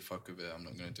don't really fuck with it. I'm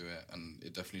not gonna do it, and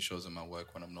it definitely shows in my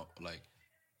work when I'm not like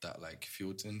that like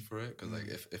fueled in for it. Because like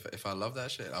if I love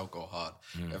that shit, I'll go hard.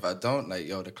 If I don't, like,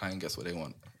 yo, the client gets what they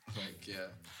want. Like, yeah.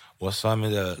 What's some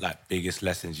of the like biggest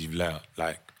lessons you've learned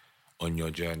like on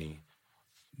your journey?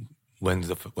 When's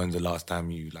the last time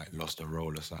you like lost a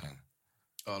role or something?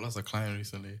 Oh, I lost a client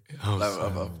recently. Oh, like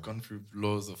I've gone through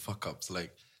loads of fuck ups.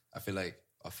 Like I feel like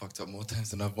I fucked up more times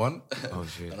than I've won. Oh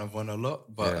shit. And I've won a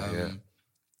lot, but I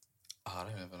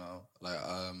don't even know. Like,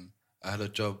 I had a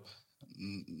job,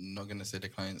 not gonna say the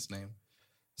client's name.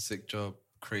 Sick job,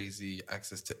 crazy,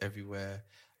 access to everywhere.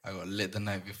 I got lit the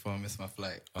night before I missed my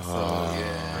flight. So,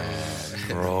 yeah.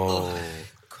 Bro.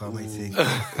 Can't wait to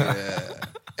yeah.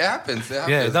 It happens.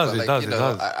 Yeah, it does, but, it does, you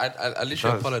know, it does. I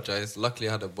literally apologized. Luckily,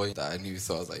 I had a boy that I knew,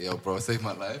 so I was like, yo, bro, save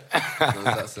my life. So in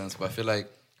that sense, but I feel like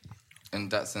in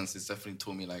that sense, it's definitely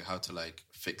taught me like how to like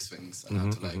fix things and how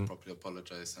to like properly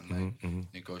apologize and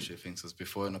like negotiate things. Because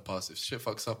before in the past, if shit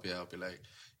fucks up, I'll be like,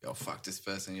 yo, fuck this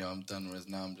person, yo, I'm done. Whereas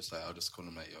now I'm just like, I'll just call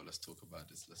them like, yo, let's talk about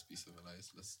this, let's be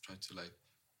civilized, let's try to like,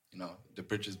 you know, the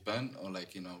bridge is burnt, or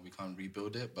like, you know, we can't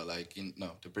rebuild it, but like,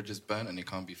 no, the bridge is burnt and it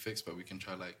can't be fixed, but we can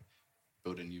try like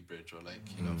build a new bridge or like,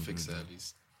 you know, fix it at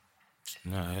least.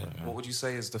 What would you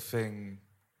say is the thing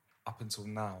up until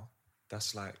now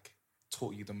that's like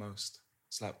taught you the most?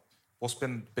 It's like, what's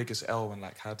been the biggest L, and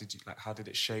like how did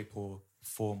it shape or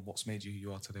form what's made you who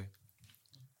you are today?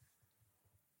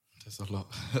 There's a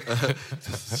lot.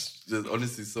 There's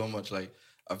honestly so much. Like,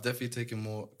 I've definitely taken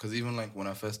more, because even like when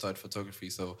I first started photography,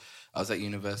 so I was at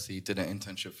university, did an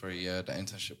internship for a year. The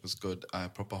internship was good. I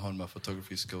proper honed my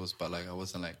photography skills, but like I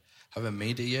wasn't like, haven't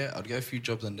made it yet. I'd get a few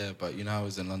jobs in there, but you know how it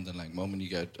was in London, like moment you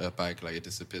get a bag, like it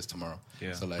disappears tomorrow.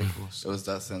 Yeah. So like it was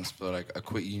that sense. But like I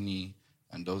quit uni,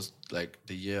 and those like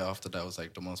the year after that was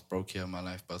like the most broke year of my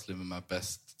life, but I was living my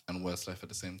best and worst life at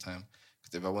the same time.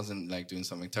 Because if I wasn't like doing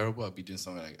something terrible, I'd be doing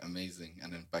something like amazing,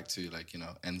 and then back to like, you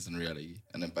know, ends in reality,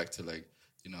 and then back to like,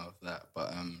 you know, that.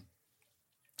 But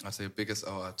I'd say the biggest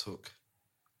L I took,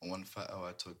 one fat L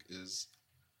I took, is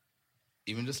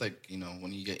even just like, you know,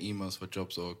 when you get emails for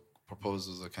jobs or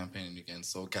proposals or campaigning, you're getting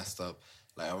so gassed up,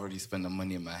 like I already spent the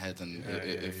money in my head and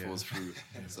it falls through.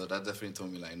 So that definitely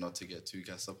told me like not to get too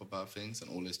gassed up about things, and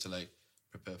always to like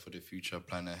prepare for the future,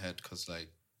 plan ahead, because like,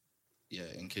 yeah,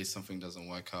 in case something doesn't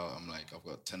work out, I'm like, I've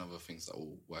got 10 other things that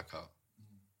will work out.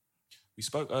 We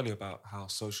spoke earlier about how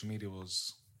social media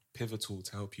was pivotal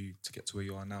to help you to get to where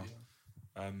you are now.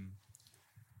 Yeah.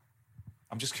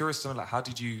 I'm just curious to know, like, how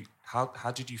did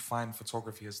you find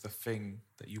photography as the thing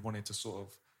that you wanted to sort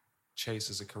of chase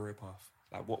as a career path?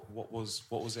 Like, what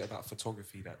was it about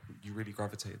photography that you really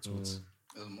gravitated towards?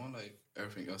 It was more like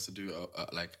everything else to do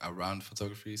like around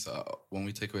photography. So when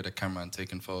we take away the camera and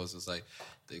taking photos, it's like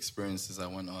the experiences I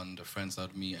went on, the friends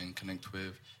I'd meet and connect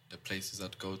with, the places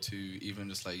I'd go to, even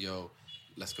just like, yo,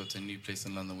 let's go to a new place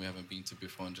in London we haven't been to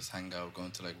before and just hang out,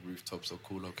 going to like rooftops or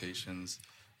cool locations.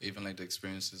 Even like the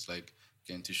experiences like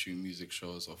getting to shoot music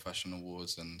shows or fashion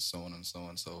awards and so on and so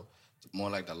on. So more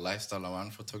like the lifestyle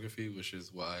around photography, which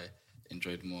is what I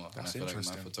enjoyed more. That's and I feel like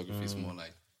my photography is more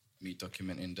like me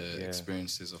documenting the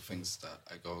experiences of things that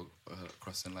I go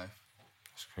across in life.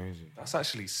 That's crazy. That's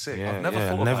actually sick. Yeah, I've never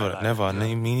thought about that. Never.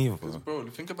 Me neither. Because, bro,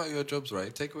 think about your jobs,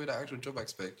 right? Take away the actual job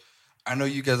aspect. I know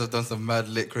you guys have done some mad,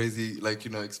 lit, crazy, like,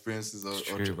 you know, experiences. Or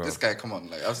this guy, come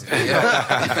on, like, I was,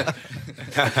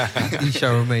 he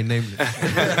shall remain nameless.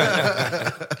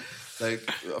 Like,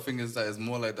 I think it's that it's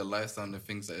more like the lifestyle and the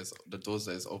things that is, the doors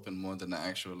that is open more than the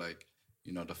actual, like,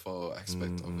 you know, the photo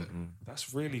aspect of it.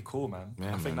 That's really cool, man.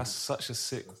 Yeah, I think that's such a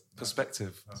sick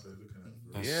perspective.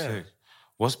 That's sick.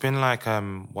 What's been like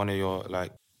one of your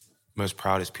like most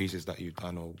proudest pieces that you've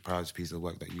done, or proudest piece of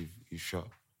work that you've shot?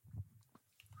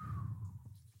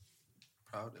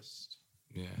 Proudest?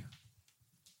 Yeah.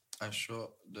 I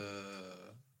shot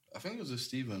I think it was with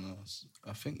Steven.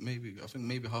 I think maybe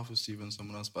half of Steven and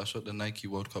someone else, but I shot the Nike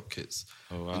World Cup kits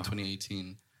in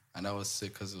 2018, and that was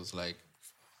sick because it was like,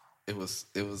 it was.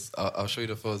 I'll show you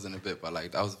the photos in a bit, but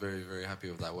like I was very, very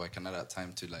happy with that work, and at that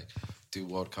time to like do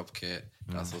World Cup kit,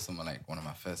 that's also one of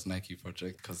my first Nike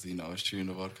projects, because you know I was shooting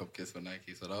the World Cup kits for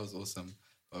Nike, so that was awesome.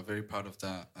 But I'm very proud of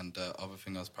that, and the other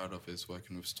thing I was proud of is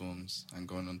working with Storms and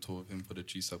going on tour with him for the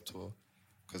G-Sub tour,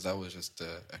 because that was just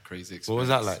a crazy experience. What was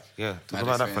that like? Yeah, talk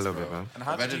about that for a little bit, man. And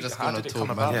how did it come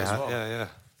about as well? Yeah.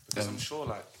 Because I'm sure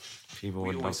like people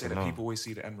we always say that people always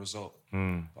see the end result,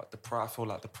 but I feel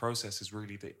like the process is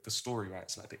really the story, right?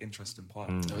 It's like the interesting part.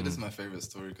 No, it is my favorite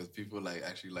story because people like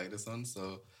actually like this one.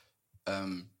 So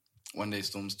one day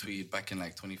Storms tweeted back in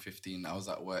like 2015, I was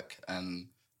at work and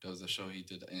there was a show he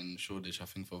did in Shoreditch, I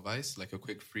think for Vice, like a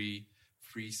quick free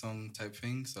song type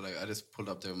thing. So like I just pulled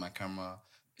up there with my camera,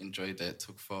 enjoyed it,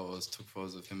 took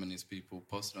photos of him and his people,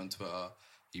 posted on Twitter.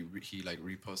 He like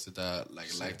reposted that,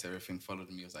 like liked everything, followed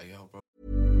me. I was like, yo, bro.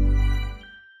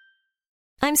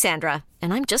 I'm Sandra,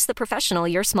 and I'm just the professional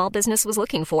your small business was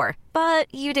looking for.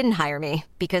 But you didn't hire me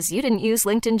because you didn't use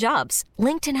LinkedIn Jobs.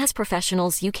 LinkedIn has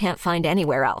professionals you can't find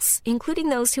anywhere else, including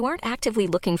those who aren't actively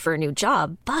looking for a new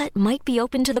job, but might be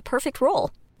open to the perfect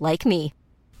role, like me.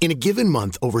 In a given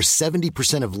month, over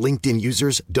 70% of LinkedIn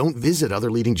users don't visit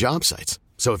other leading job sites.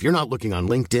 So if you're not looking on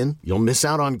LinkedIn, you'll miss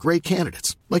out on great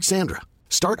candidates like Sandra.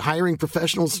 Start hiring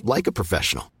professionals like a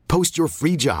professional. Post your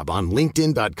free job on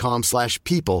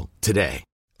linkedin.com/people today.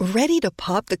 Ready to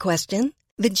pop the question?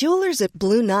 The jewelers at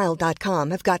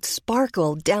BlueNile.com have got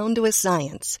sparkle down to a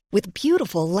science with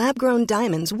beautiful lab-grown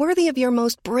diamonds worthy of your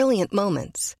most brilliant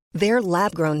moments. Their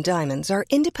lab-grown diamonds are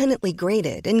independently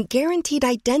graded and guaranteed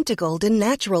identical to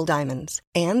natural diamonds.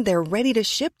 And they're ready to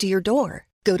ship to your door.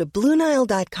 Go to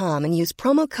BlueNile.com and use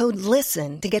promo code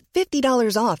LISTEN to get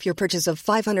 $50 off your purchase of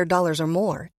 $500 or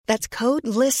more. That's code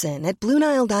LISTEN at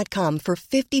BlueNile.com for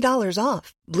 $50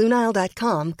 off.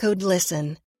 BlueNile.com, code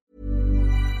LISTEN.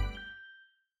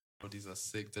 These are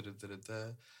sick,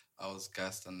 I was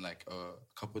gassed, and like a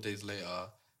couple of days later,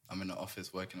 I'm in the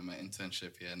office working on my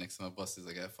internship here. Next to my bosses,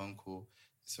 I get a phone call.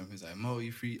 So he's like, Mo, are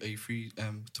you free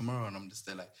tomorrow? And I'm just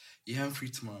there like, yeah, I'm free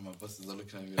tomorrow. My bosses are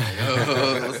looking at me like,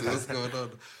 oh, what's going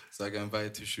on? So I got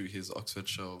invited to shoot his Oxford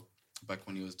show back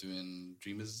when he was doing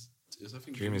Dreamers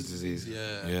Disease.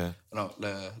 Yeah. No,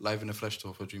 Live in the Flesh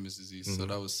tour for Dreamers Disease. Mm-hmm. So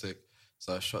that was sick.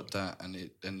 So I shot that, and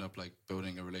it ended up like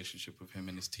building a relationship with him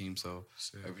and his team. So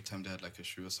every time they had like a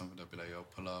shoot or something, they'd be like, yo,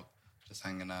 pull up, just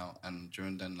hanging out. And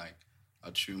during then, like,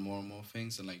 I'd shoot more and more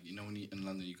things. And like, you know, when you in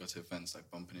London, you go to events like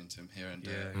bumping into him here and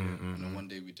there. And then one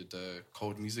day we did the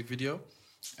Cold music video.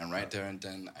 And right there and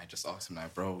then I just asked him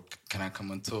like, bro, can I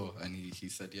come on tour? And he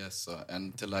said yes. So,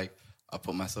 and to like, I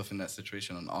put myself in that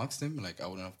situation and asked him, like, I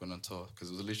wouldn't have gone on tour.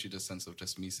 Because it was literally the sense of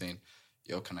just me saying,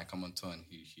 yo, can I come on tour? And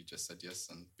he just said yes.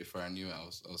 And before I knew it, I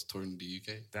was touring the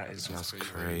UK. That's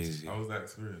crazy. How was that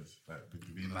experience? Like, did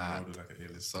you be in the world as like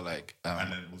a A-list? So like,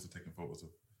 and then also taking photos of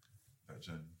that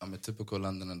journey. I'm a typical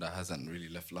Londoner that hasn't really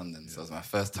left London. So it was my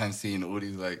first time seeing all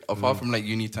these, like, apart from like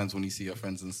uni times when you see your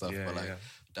friends and stuff. But like,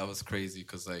 that was crazy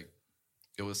because like,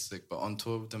 it was sick. But on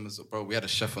tour with them, bro, we had a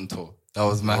chef on tour. That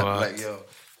was mad. Like, yo,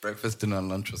 breakfast, dinner, and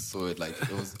lunch was sorted. Like,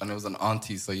 it was an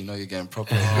auntie, so you know you're getting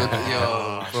proper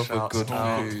good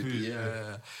food.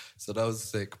 Yeah. So that was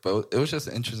sick. But it was just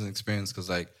an interesting experience because,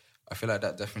 like, I feel like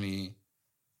that definitely,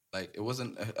 like, it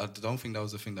wasn't, I don't think that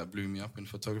was the thing that blew me up in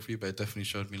photography, but it definitely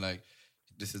showed me, like,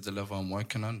 this is the level I'm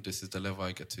working on. This is the level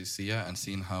I get to see at, and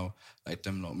seeing how, like,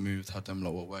 them lot moved, how them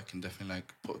lot were working, definitely,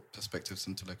 like, put perspectives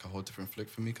into, like, a whole different flick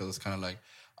for me because it's kind of like,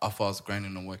 after I was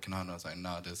grinding and working hard, I was like,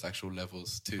 nah, there's actual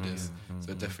levels to this.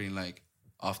 So definitely, like,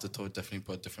 after tour, definitely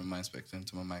put a different mind spectrum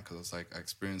into my mind because I was like, I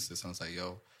experienced this and I was like,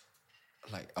 yo,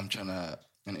 like, I'm trying to,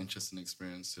 an interesting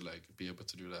experience to, like, be able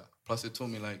to do that. Plus, it taught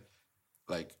me,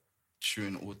 like,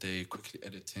 shooting all day, quickly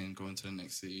editing, going to the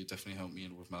next city, definitely helped me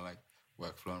with my, like,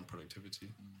 workflow and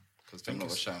productivity. Because them lot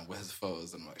were showing where's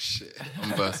photos and I'm like, shit,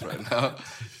 I'm burst right now.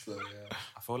 So, yeah.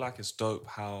 I feel like it's dope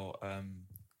how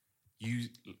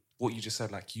what you just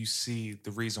said, like, you see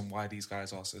the reason why these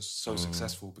guys are so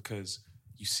successful because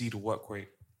you see the work rate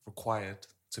required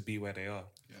to be where they are.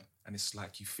 Yeah. And it's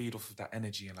like you feed off of that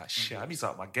energy and like, shit, I need to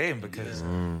up my game because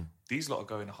these lot are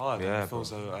going hard. And I feel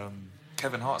as though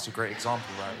Kevin Hart's a great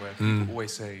example, right? Where people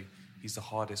always say he's the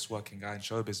hardest working guy in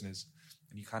show business.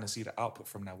 And you kind of see the output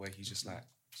from that where he's just like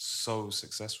so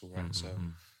successful, right? So,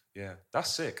 yeah, that's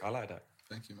sick. I like that.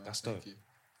 Thank you, man. That's dope. Thank you.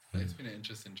 Yeah, it's been an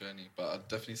interesting journey, but I'd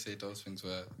definitely say those things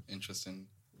were interesting.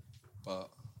 But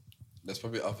there's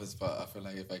probably others, but I feel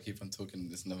like if I keep on talking,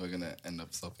 it's never going to end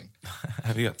up stopping.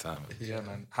 Have you got time? Yeah,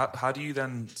 man. How do you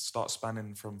then start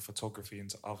spanning from photography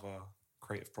into other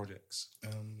creative projects?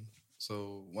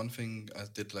 So one thing I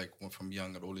did, like, from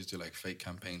young, I'd always do, like, fake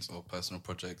campaigns or personal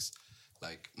projects.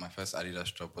 Like, my first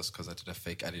Adidas job was because I did a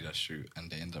fake Adidas shoot, and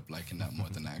they ended up liking that more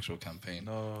than the actual campaign.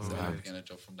 So I began a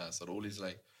job from that. So I'd always,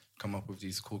 like, come up with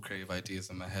these cool creative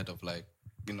ideas in my head of, like,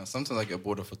 you know, sometimes I get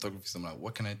bored of photography, so I'm like,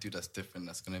 what can I do that's different,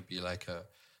 that's going to be, like, a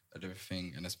different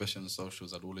thing? And especially on the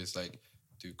socials, I'd always, like,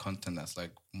 do content that's, like,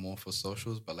 more for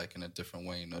socials, but, like, in a different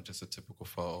way, not just a typical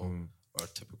photo or a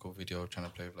typical video, trying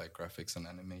to play with, like, graphics and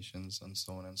animations and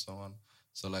so on and so on.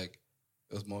 So, like,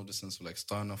 it was more of the sense of, like,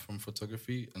 starting off from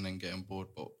photography and then getting bored,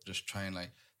 but just trying,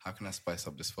 like, how can I spice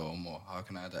up this photo more? How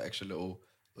can I add that extra little,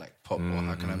 like, pop? Or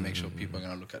how can I make sure people are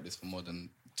going to look at this for more than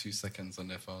 2 seconds on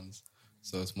their phones?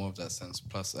 So it's more of that sense.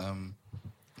 Plus,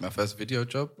 my first video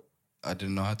job, I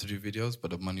didn't know how to do videos,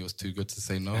 but the money was too good to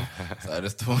say no. So I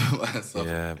just told myself.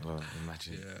 Yeah, bro,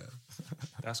 imagine. Yeah.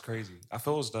 That's crazy. I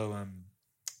feel as though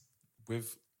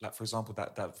with, like, for example,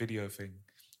 that video thing,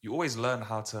 you always learn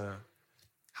how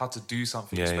to do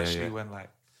something, especially when, like,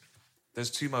 there's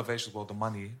two motivations, well, the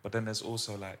money, but then there's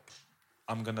also, like,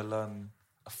 I'm going to learn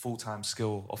a full-time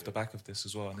skill off the back of this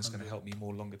as well, and it's going to help me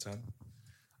more longer term.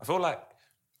 I feel like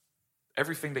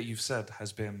everything that you've said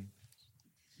has been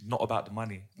not about the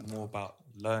money, more about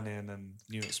learning and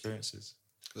new experiences.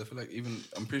 I feel like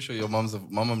I'm pretty sure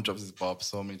my mum drops his barb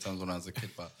so many times when I was a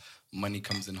kid, but money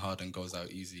comes in hard and goes out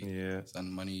easy. Yeah.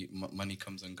 And money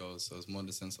comes and goes. So it's more in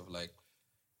the sense of, like,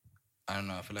 I don't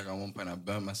know, I feel like at one point I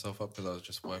burnt myself up because I was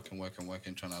just working,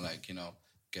 trying to, like, you know,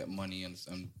 get money and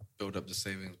build up the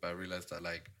savings. But I realized that,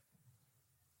 like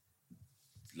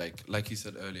like you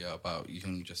said earlier about you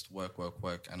can just work,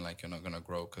 and like you're not gonna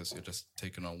grow because you're just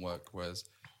taking on work. Whereas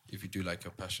if you do like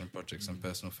your passion projects and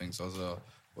personal things, those are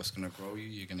what's gonna grow you.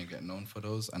 You're gonna get known for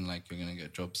those, and like you're gonna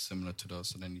get jobs similar to those.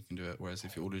 So then you can do it. Whereas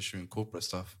if you're always doing corporate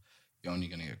stuff, you're only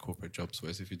gonna get corporate jobs.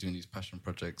 Whereas if you're doing these passion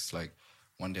projects, like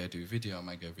one day I do video, I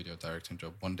might get a video directing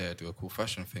job. One day I do a cool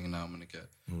fashion thing, and now I'm gonna get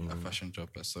a fashion job.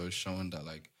 So it's showing that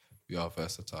like we are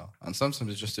versatile, and sometimes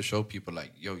it's just to show people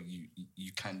like, yo,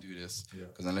 you can do this.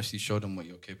 Because unless you show them what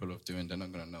you're capable of doing, they're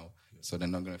not gonna know. So they're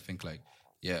not gonna think like,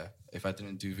 yeah, if I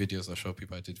didn't do videos or show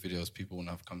people I did videos, people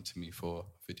wouldn't have come to me for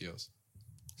videos.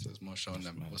 So it's more showing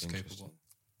them what's capable.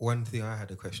 One thing I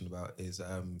had a question about is,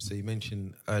 so you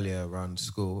mentioned earlier around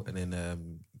school and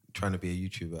then trying to be a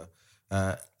YouTuber.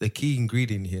 The key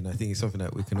ingredient here, and I think it's something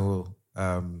that we can all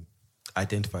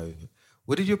identify with.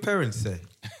 What did your parents say?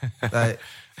 Like,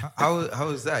 how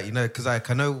was that? You know, because I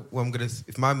know what I'm gonna.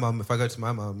 If I go to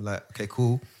my mum, like, okay,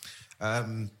 cool,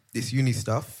 this uni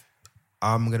stuff,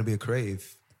 I'm gonna be a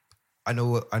creative. I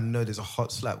know there's a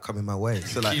hot slap coming my way.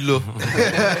 So like,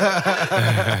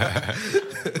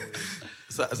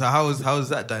 so how was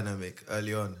that dynamic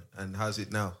early on, and how's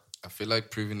it now? I feel like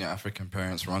proving your African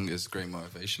parents wrong is great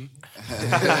motivation.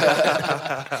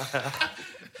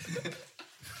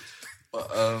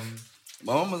 But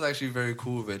my mom was actually very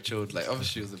cool with it, chilled. Like,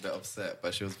 obviously she was a bit upset,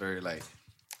 but she was very like,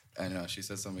 and she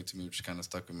said something to me which kind of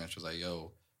stuck with me. And she was like,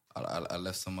 yo, I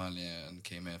left Somalia and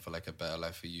came here for like a better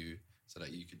life for you, so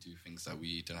that you could do things that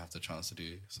we didn't have the chance to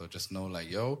do. So just know, like,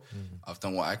 yo, I've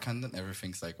done what I can, and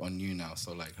everything's like on you now.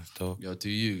 So like, yo, do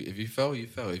you? If you fail, you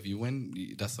fail. If you win,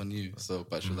 that's on you. So,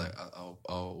 but she was like, I'll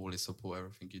always support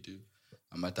everything you do.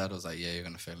 And my dad was like, yeah, you're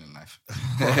gonna fail in life.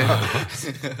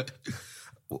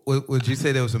 Would you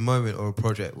say there was a moment or a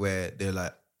project where they're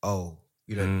like, oh,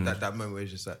 you know, that moment where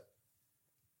it's just like,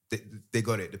 they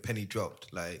got it, the penny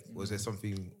dropped. Like, was there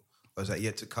something, was that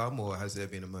yet to come, or has there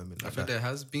been a moment like I think there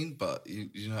has been, but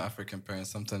you know, African parents,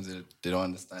 sometimes they don't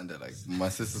understand it. Like, my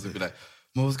sisters would be like,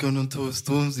 "Mo, what's going on to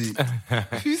Stormzy?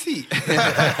 Who's he?"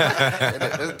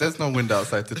 there's no wind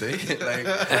outside today.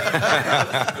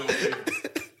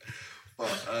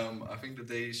 But I think the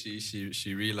day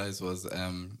she realised was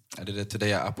I did it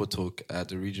today at Apple Talk at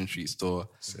the Regent Street store.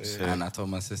 And I told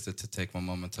my sister to take my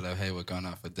mum and tell her, hey, we're going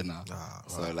out for dinner.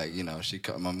 So like, you know,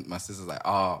 my sister's like,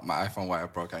 my iPhone wire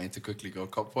broke, I need to quickly go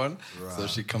cop one. Right. So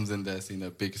she comes in there seeing a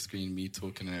big screen, me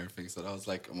talking and everything. So that was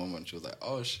like a moment. She was like,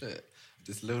 oh shit,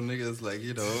 this little nigga's like,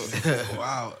 you know,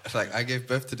 wow. Like, I gave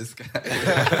birth to this guy.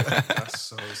 That's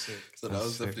so sick. So that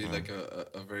was definitely like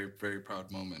a very, very proud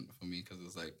moment for me, because it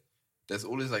was like, there's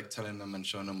always like telling them and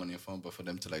showing them on your phone, but for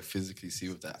them to like physically see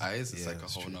with their eyes, it's like a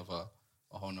whole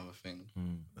nother thing.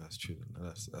 That's true.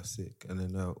 That's sick. And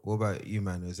then what about you,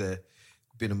 man? Has there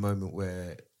been a moment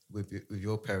where with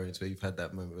your parents where you've had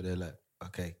that moment where they're like,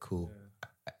 okay, cool,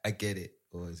 I get it,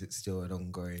 or is it still an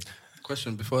ongoing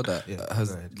question? Before that,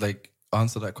 has like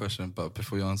answer that question, but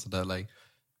before you answer that, like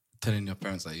telling your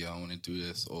parents like, yo, I want to do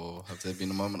this, or have there been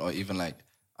a moment, or even like,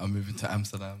 I'm moving to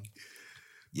Amsterdam?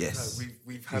 Yes. No,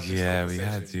 we've had this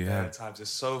conversation times. It's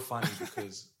so funny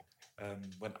because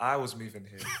when I was moving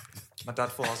here, my dad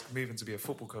thought I was moving to be a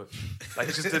football coach. Like,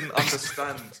 he just didn't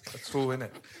understand at all,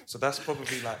 innit? So that's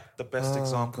probably like the best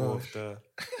example of the,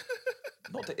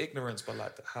 not the ignorance, but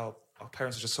like how our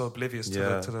parents are just so oblivious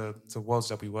to the worlds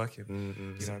that we work in.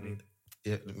 You know what I mean?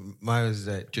 Yeah, mine was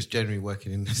just generally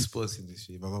working in the sports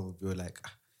industry. My mum would be like,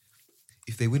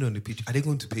 if they win on the pitch, are they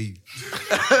going to pay you?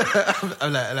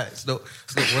 I'm like, it's not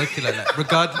working like that.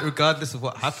 Regardless of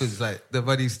what happens, like the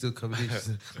money's still coming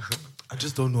in. I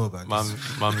just don't know about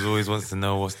this. Mum's always wants to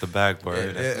know what's the bag, bro.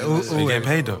 You getting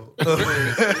paid though?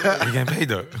 You getting paid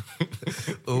though?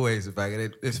 Always a bag.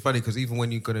 And it's funny because even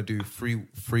when you're gonna do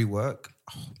free work,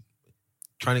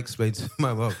 trying to explain to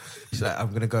my mum, she's like,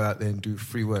 I'm gonna go out there and do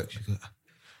free work.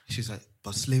 She's like,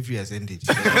 but slavery has ended.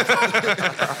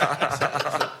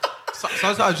 So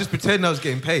I was just pretending I was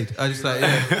getting paid. I was just like,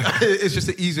 it's just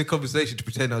an easier conversation to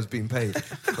pretend I was being paid.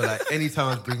 But like, anytime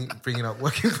I was bringing up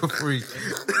working for free.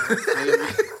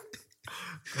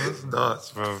 That's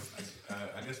nuts, bro.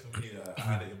 I guess for me, I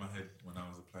had it in my head when I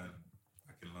was applying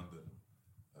back in London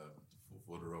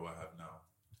for the role I have now.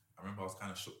 I remember I was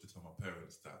kind of shocked to tell my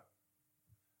parents that,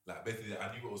 like, basically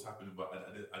I knew what was happening, but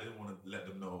I didn't want to let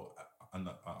them know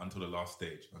until the last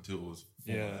stage, until it was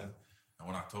formal. And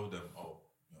when I told them,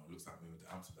 it looks like moving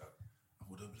to Amsterdam, I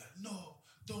would have been like, no,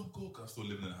 don't go, because I'm still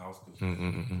living in a house, because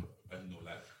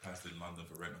like prices in London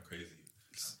for rent are crazy.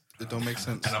 It don't make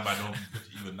sense. And I might not be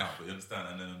even now, but you understand?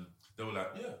 And then they were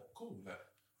like, yeah, cool, like,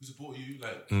 we support you,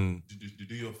 like,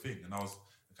 do your thing. And I was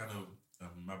kind of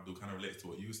Mabdulle, kind of relates to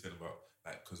what you were saying about,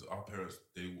 like, because our parents,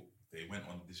 they went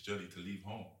on this journey to leave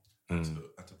home and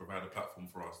to provide a platform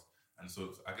for us. And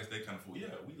so I guess they kind of thought, yeah,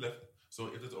 we left. So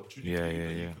if there's an opportunity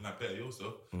you can like better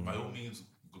yourself, by all means,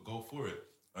 go for it.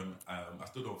 I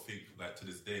still don't think, like, to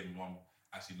this day, my mum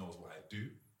actually knows what I do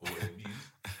or what it means.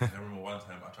 And I remember one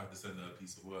time I tried to send her a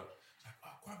piece of work. She's like,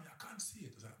 oh, Kwame, I can't see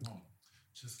it. I was like, Mum,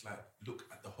 just like look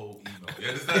at the whole email. You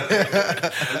understand?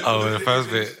 The first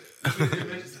bit.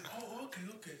 She's like, oh,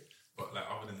 okay. But like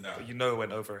other than that, but you know, it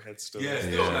went over her head still. Yeah,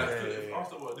 still. Like,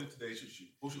 after what I do today,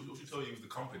 what should tell you is the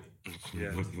company.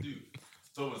 What to do.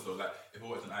 So and so, like, if I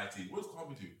worked in IT, what does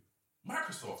Kwame do?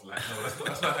 Microsoft, like, no,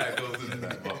 that's not how it goes, isn't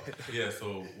it? But yeah,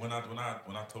 so when I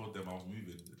told them I was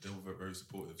moving, they were very, very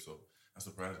supportive. So that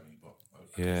surprised me. But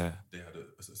they had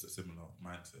a similar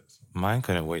mindset. So. Mine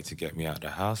couldn't wait to get me out of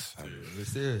the house.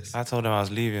 Serious? I told them I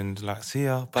was leaving, like, see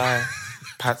ya, bye.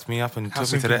 Packed me up and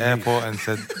took me to the airport and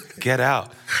said, get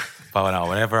out. But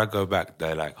whenever I go back,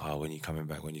 they're like, oh, when you coming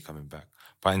back?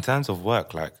 But in terms of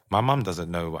work, like, my mum doesn't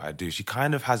know what I do. She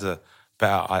kind of has a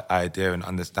better idea and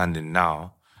understanding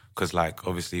now. Because, like,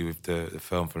 obviously with the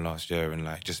film from last year and,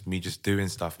 like, just me just doing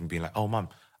stuff and being like, oh, Mum,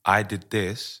 I did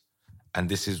this and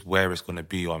this is where it's going to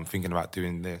be, or I'm thinking about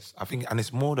doing this. I think, and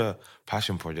it's more the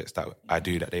passion projects that I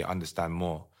do that they understand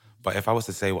more. But if I was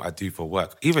to say what I do for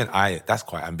work, even that's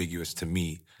quite ambiguous to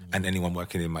me and anyone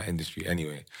working in my industry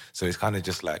anyway. So it's kind of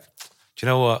just like, do you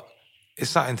know what? It's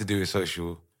something to do with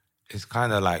social. It's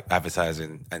kind of like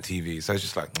advertising and TV. So it's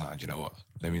just like, do you know what?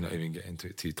 Let me not even get into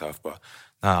it too tough. But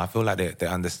I feel like they're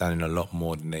understanding a lot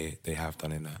more than they have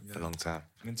done in a long time.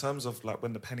 And in terms of like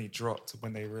when the penny dropped,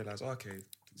 when they realised, okay,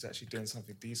 he's actually doing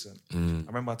something decent. I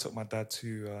remember I took my dad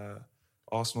to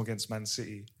Arsenal against Man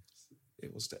City.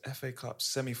 It was the FA Cup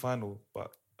semi-final,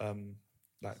 but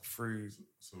like through...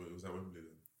 So it was at Wembley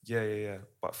then? Yeah.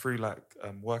 But through like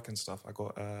work and stuff, I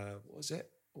got, what was it?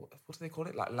 What do they call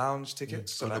it? Like lounge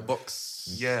tickets. So like, the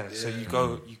box. Yeah. So you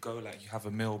go like you have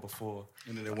a meal before.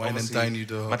 And then they wine and dine you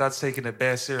though. My dad's taking it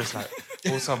bare serious, like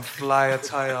all some fly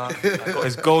attire. Like, got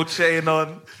his gold chain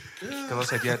on. Because I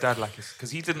said, yeah, Dad, like,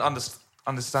 because he didn't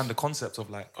understand the concept of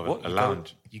like what a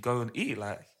lounge. You go and eat.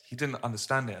 Like he didn't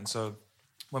understand it, and so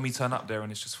when we turn up there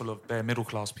and it's just full of bare middle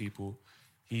class people,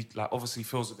 he like obviously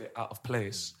feels a bit out of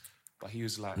place. But he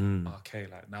was like, okay,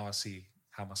 like now I see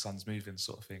how my son's moving,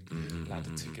 sort of thing. Like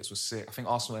the tickets were sick. I think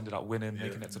Arsenal ended up winning,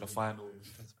 making it to the final,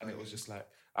 and it was just like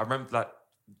I remember like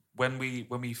when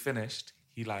we finished,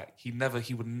 he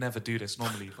would never do this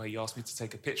normally, but he asked me to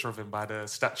take a picture of him by the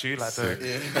statue. Like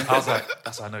I was like,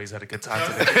 that's how I know he's had a good time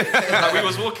today. Like we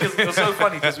was walking, it was so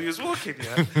funny because we was walking,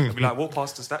 and we like walked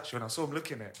past the statue, and I saw him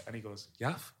looking at it, and he goes,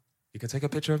 Yaf, you can take a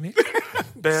picture of me?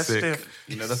 Bare stiff.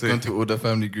 You know, that's gone to all the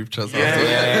family group chats.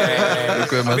 Yeah. I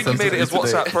think he made it his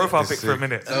WhatsApp profile pic for a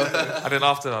minute. And then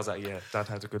after, I was like, yeah, Dad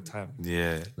had a good time.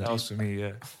 Yeah. That was for me,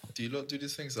 yeah. Do you lot do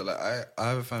these things? So, like, I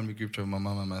have a family group chat with my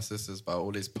mum and my sisters, but I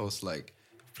always post, like,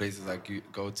 places I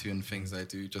go to and things I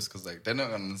do just because, like, they're not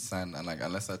going to understand, and, like,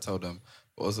 unless I tell them,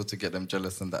 but also to get them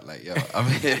jealous and that, like, yo, I'm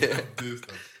here.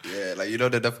 Yeah, like, you know,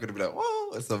 they're definitely going to be like,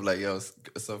 whoa, and stuff like, yo,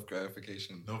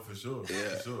 self-gratification. No, for sure.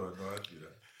 Yeah. For sure. No, I do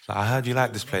that. I heard you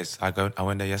like this place. I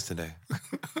went there yesterday.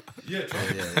 Yeah.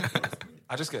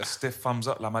 I just get a stiff thumbs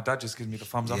up. Like my dad just gives me the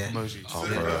thumbs up emoji. Oh,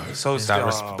 bro. So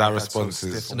that response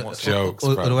is jokes,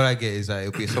 or bro. what I get is like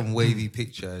it'll be some wavy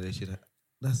picture and then she's like,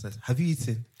 that's nice. Have you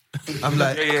eaten? I'm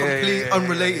like completely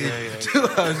unrelated.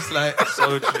 I was just like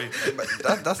so true.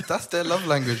 That's their love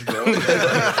language, bro.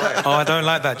 Oh, I don't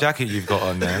like that jacket you've got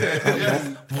on there.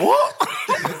 What?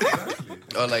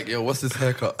 Or like, yo, what's this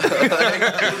haircut?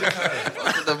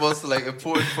 What's the most like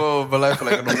important photo of my life,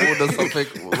 like an award or something?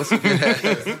 What's with your hair?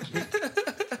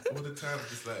 All the time,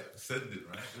 just like send it,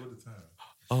 right? All the time.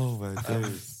 Oh my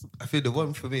days. I think the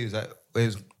one for me was like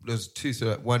there's two. So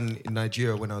like one in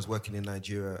Nigeria when I was working in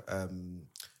Nigeria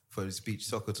for the beach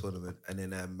soccer tournament, and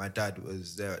then my dad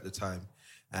was there at the time,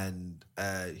 and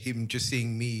him just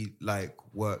seeing me like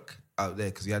work out there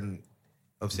because he hadn't.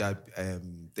 Obviously, I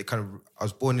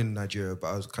was born in Nigeria, but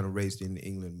I was kind of raised in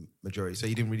England majority. So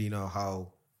he didn't really know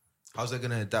how's I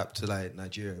gonna adapt to like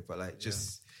Nigeria, but like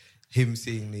just him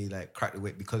seeing me like crack the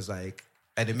whip because like,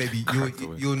 and then maybe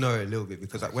you'll know it a little bit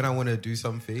because like when I want to do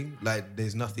something, like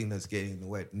there's nothing that's getting in the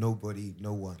way. Nobody,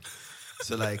 no one.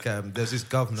 So like there's this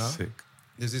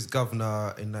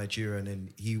governor in Nigeria, and then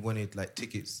he wanted like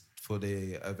tickets for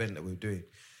the event that we were doing.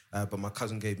 But my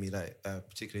cousin gave me like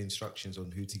particular instructions on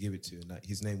who to give it to, and like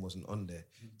his name wasn't on there.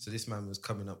 So this man was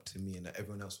coming up to me, and like,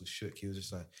 everyone else was shook. He was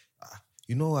just like,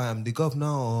 "You know, I'm the governor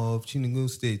of Chinungu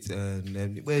State,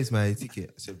 and where's my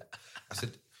ticket?" I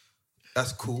said,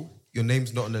 "That's cool. Your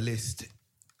name's not on the list.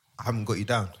 I haven't got you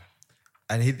down.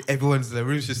 And everyone's in the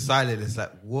room's just silent. It's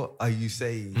like, what are you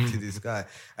saying to this guy?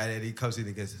 And then he comes in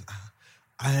and goes,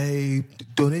 I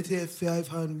donated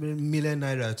 500 million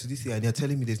naira to this year, and you're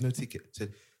telling me there's no ticket. I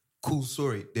said, cool,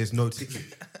 sorry, there's no ticket.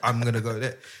 I'm going to go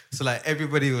there. So, like,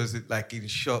 everybody was, like, in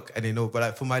shock. And, but,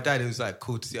 like, for my dad, it was, like,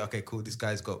 cool to see, okay, cool, this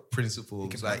guy's got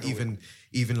principles. Like,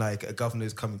 even, like, a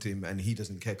governor's coming to him and he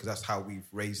doesn't care because that's how we've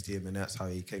raised him and that's how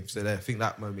he came. So, I think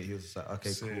that moment, he was just like,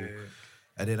 okay, cool.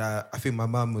 And then I think my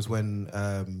mum was when...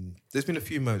 there's been a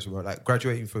few moments where, like,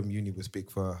 graduating from uni was big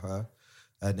for her.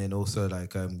 And then also,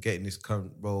 like, getting this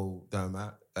current role that I'm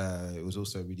at, it was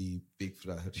also really big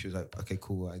for her. She was like, okay,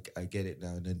 cool, I get it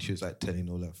now. And then she was, like, telling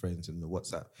all her friends and the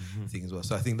WhatsApp thing as well.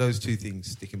 So I think those two things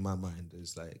stick in my mind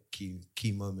as, like,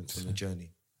 key moments on the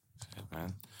journey. Yeah,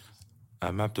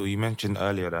 man. Mabdulle, you mentioned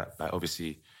earlier that, like,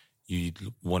 obviously you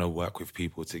want to work with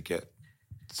people to get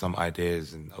some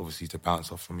ideas and obviously to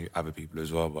bounce off from other people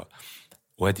as well. But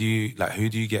who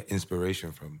do you get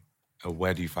inspiration from? Or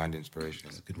where do you find inspiration?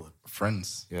 That's a good one.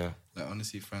 Friends. Yeah. Like,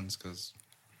 honestly, friends, because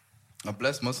I'm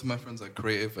blessed. Most of my friends are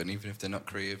creative, and even if they're not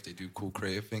creative, they do cool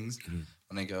creative things.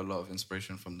 And I get a lot of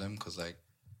inspiration from them because, like,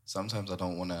 sometimes I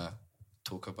don't want to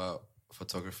talk about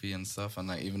photography and stuff. And,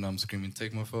 like, even though I'm screaming,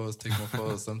 take my photos,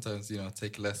 sometimes,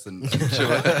 take less and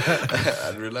chill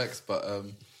and relax. But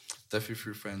definitely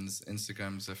through friends.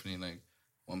 Instagram is definitely, like,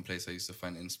 one place I used to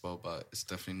find inspo, but it's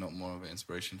definitely not more of an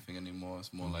inspiration thing anymore.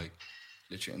 It's more like...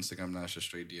 Literally, Instagram now is just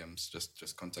straight DMs.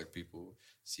 Just contact people,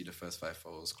 see the first 5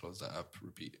 photos, close that app,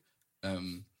 repeat.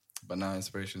 But now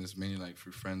inspiration is mainly like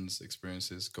through friends,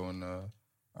 experiences, going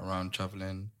around,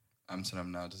 traveling.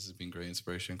 Amsterdam now, this has been great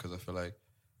inspiration because I feel like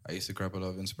I used to grab a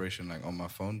lot of inspiration like on my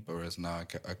phone, but whereas now I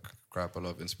grab a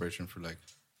lot of inspiration through like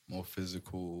more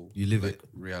physical, you live like, it,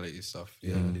 reality stuff.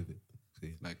 Yeah, you live it.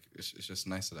 See. Like it's just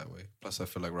nicer that way. Plus, I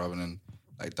feel like rather than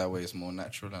like that way, it's more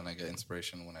natural, and I get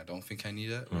inspiration when I don't think I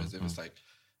need it. Whereas if it's like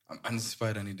I'm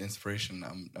uninspired, I need inspiration,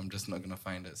 I'm just not gonna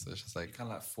find it. So it's just like you kind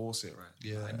of like force it, right?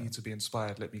 Yeah, I need to be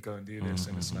inspired. Let me go and do this,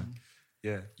 and it's like,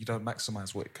 yeah, you don't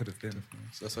maximize what it could have been.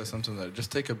 So that's why sometimes like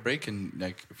just take a break, and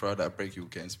like throughout that break, you'll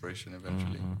get inspiration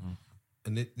eventually.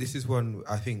 And this is one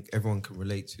I think everyone can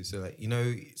relate to. So like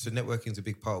so networking is a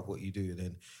big part of what you do. And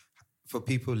then for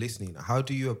people listening, how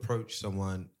do you approach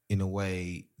someone in a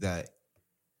way that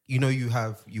you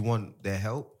want their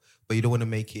help, but you don't want to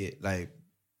make it like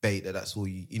bait that's all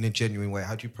you, in a genuine way?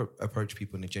 How do you approach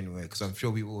people in a genuine way? Because I'm sure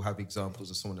we all have examples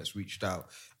of someone that's reached out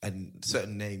and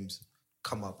certain names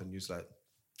come up and you're just like,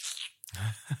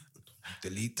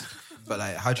 delete. But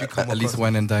like, how do you come at least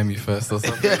wine and dime you first or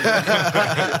something? Like,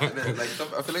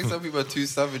 I feel like some people are too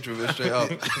savage with it straight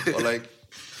up. Or like,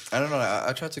 I don't know, like,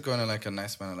 I try to go in like a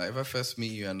nice manner. Like if I first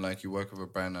meet you and like you work with a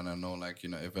brand and I know like,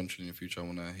 eventually in the future I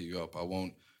want to hit you up, I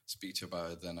won't speak to you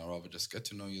about it then. I'd rather just get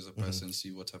to know you as a person,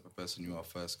 see what type of person you are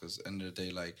first. Because at the end of the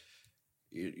day, like,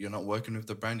 you're not working with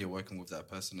the brand, you're working with that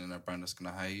person in a brand that's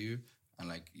going to hire you. And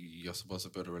like, you're supposed to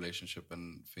build a relationship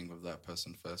and think with that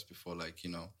person first before like,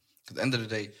 because at the end of the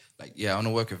day, like, yeah, I want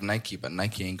to work with Nike, but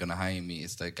Nike ain't going to hire me.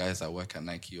 It's the guys that work at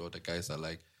Nike or the guys that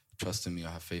like trust in me or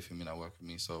have faith in me that work with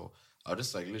me. So I'll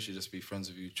just like literally just be friends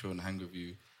with you, chill and hang with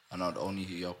you. And I'd only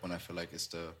hit you up when I feel like it's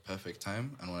the perfect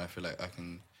time and when I feel like I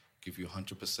can give you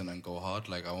 100% and go hard.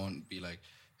 Like, I won't be like,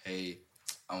 hey,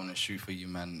 I want to shoot for you,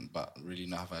 man, but really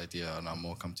not have an idea. And I'll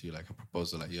more come to you like a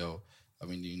proposal, like, yo, I've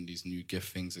been doing these new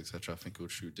gift things, etc. I think we'll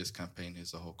shoot this campaign.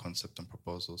 Here's the whole concept and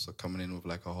proposal. So coming in with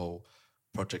like a whole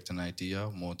project and idea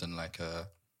more than like a,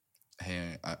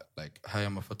 hey,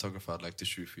 I'm a photographer, I'd like to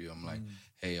shoot for you. I'm like,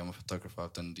 hey, I'm a photographer,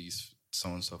 I've done these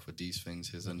so-and-so for these things.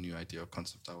 Here's a new idea or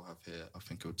concept I will have here. I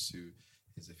think it would suit.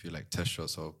 Here's if you like test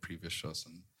shots or previous shots,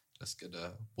 and let's get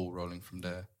the ball rolling from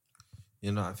there.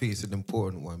 I think it's an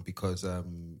important one because there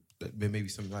may be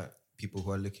some like people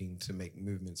who are looking to make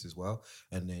movements as well,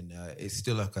 and then it's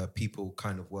still like a people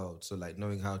kind of world. So like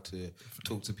knowing how to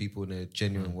talk to people in a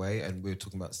genuine way, and we're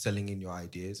talking about selling in your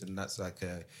ideas, and that's like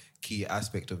a key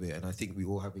aspect of it. And I think we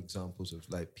all have examples of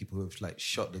like people who have like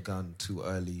shot the gun too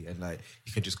early, and like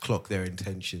you can just clock their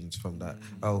intentions from that.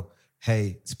 Oh,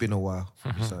 hey, it's been a while.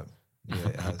 So yeah,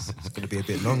 it has. It's going to be a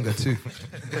bit longer too.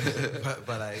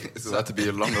 but like, it's about to be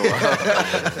a longer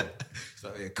while. It's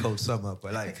like a cold summer,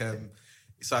 but like,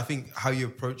 so I think how you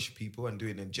approach people and do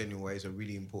it in a genuine way is a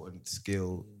really important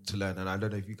skill to learn. And I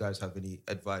don't know if you guys have any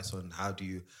advice on how do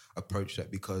you approach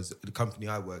that, because the company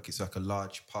I work is like a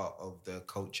large part of the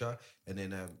culture. And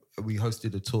then we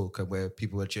hosted a talk where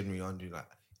people were genuinely wondering like,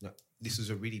 this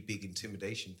is a really big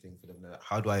intimidation thing for them.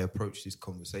 How do I approach this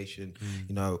conversation?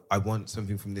 I want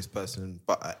something from this person,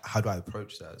 but how do I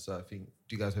approach that? So I think,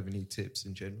 do you guys have any tips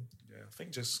in general? Yeah, I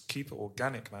think just keep it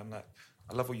organic, man. Like,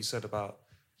 I love what you said about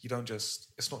you don't just,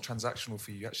 it's not transactional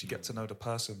for you. You actually get to know the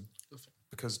person,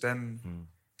 because then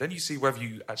you see whether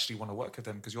you actually want to work with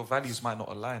them, because your values might not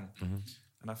align.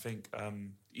 And I think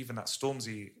even that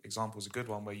Stormzy example is a good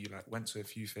one, where you like went to a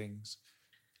few things,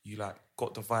 you like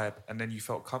got the vibe, and then you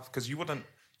felt comfortable, because you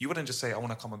wouldn't just say, I want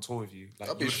to come on tour with you.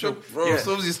 Like, I'd be shook, bro.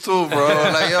 Stormzy's tour, bro.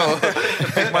 Like, yo,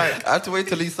 I had to wait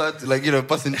till he started, like,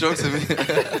 busting jokes at me.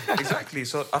 Exactly.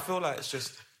 So I feel like it's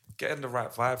just getting the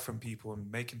right vibe from people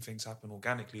and making things happen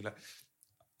organically. Like,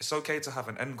 it's okay to have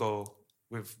an end goal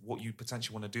with what you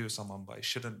potentially want to do with someone, but it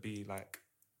shouldn't be like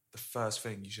the first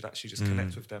thing. You should actually just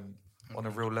connect with them on a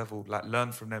real level, like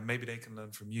learn from them. Maybe they can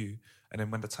learn from you, and then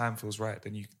when the time feels right,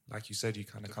 then you, like you said, you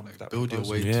kind of come with that. Build your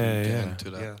way to get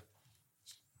into that.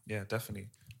 Yeah, definitely.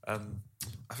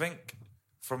 I think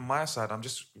from my side, I'm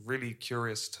just really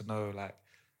curious to know, like,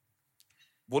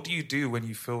 what do you do when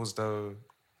you feel as though,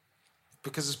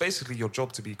 because it's basically your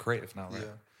job to be creative now, right?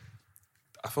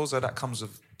 I feel as though that comes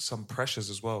with some pressures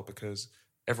as well, because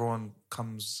everyone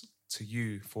comes to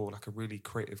you for like a really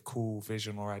creative, cool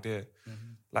vision or idea.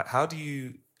 Like, how do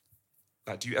you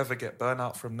ever get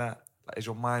burnout from that? Like, is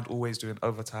your mind always doing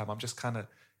overtime? I'm just kind of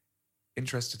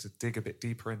interested to dig a bit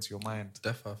deeper into your mind.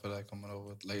 Definitely, I feel like I'm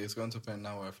over. Like, it's going to a point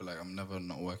now where I feel like I'm never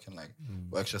not working. Like,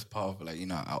 work's just part of it.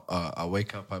 Like, I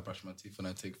wake up, I brush my teeth, and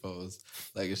I take photos.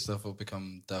 Like, it's stuff will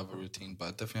become that of a routine. But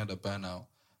I definitely had a burnout.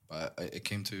 But it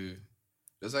came to,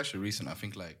 it was actually recent. I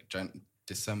think like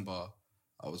December,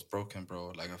 I was broken,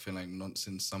 bro. Like, I feel like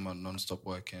since summer, non-stop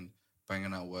working,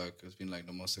 banging out work. It's been like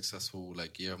the most successful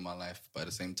like year of my life. But at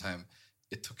the same time,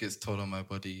 it took its toll on my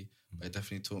body. But it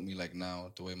definitely taught me, like,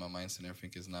 now, the way my mindset and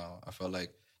everything is now. I felt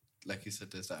like you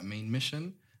said, there's that main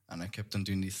mission, and I kept on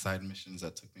doing these side missions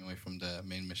that took me away from the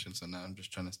main mission. So now I'm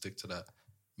just trying to stick to that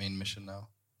main mission now.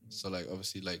 So, like,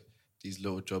 obviously, like, these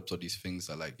little jobs or these things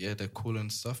are, like, yeah, they're cool and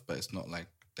stuff, but it's not, like,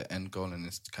 the end goal, and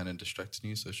it's kind of distracting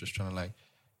you. So it's just trying to, like,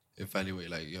 evaluate,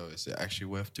 like, yo, is it actually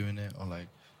worth doing it? Or, like,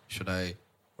 should I,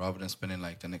 rather than spending,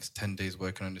 like, the next 10 days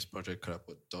working on this project, could I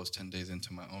put those 10 days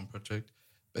into my own project?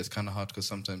 But it's kind of hard because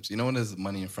sometimes, when there's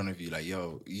money in front of you, like,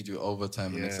 yo, you do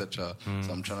overtime and etc.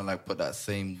 So I'm trying to, like, put that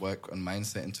same work and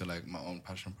mindset into, like, my own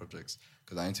passion projects,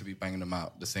 because I need to be banging them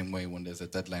out the same way when there's a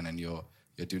deadline and you're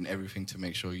doing everything to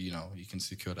make sure, you can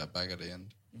secure that bag at the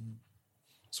end.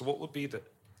 So what would be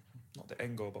not the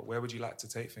end goal, but where would you like to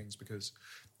take things? Because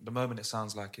at the moment it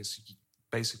sounds like it's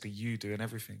basically you doing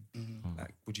everything.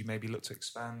 Like, would you maybe look to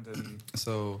expand?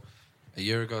 So a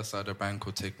year ago, I started a brand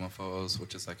called Take My Photos,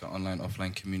 which is like an online,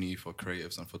 offline community for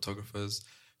creatives and photographers.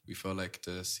 We feel like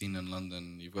the scene in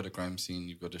London, you've got a grime scene,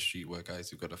 you've got the streetwear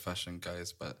guys, you've got the fashion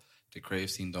guys, but the creative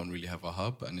scene don't really have a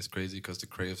hub. And it's crazy because the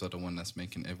creatives are the one that's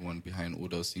making everyone behind all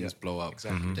those scenes blow up.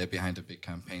 Exactly. They're behind the big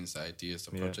campaigns, the ideas,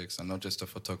 the projects, and not just the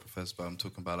photographers, but I'm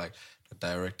talking about like the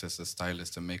directors, the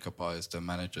stylists, the makeup artists, the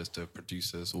managers, the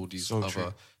producers, all these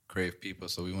other creative people.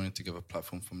 So we wanted to give a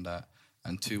platform from that.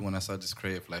 And two, when I started this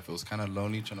creative life, it was kind of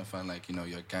lonely trying to find like,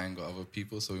 your gang or other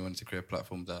people. So we wanted to create a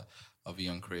platform that other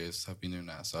young creatives have been doing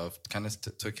that. So I've kind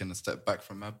of taken a step back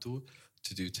from Mabdulle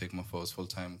to do Take My Photos full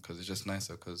time, because it's just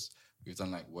nicer, because we've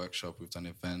done like workshop, we've done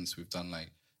events, we've done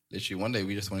like, literally one day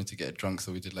we just wanted to get drunk.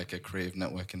 So we did like a creative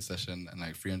networking session and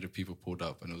like 300 people pulled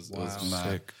up, and it was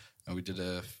mad. Sick. And we did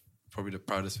probably the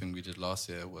proudest thing we did last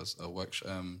year was a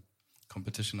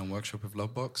competition and workshop with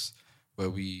Lovebox, where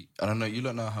I don't know, you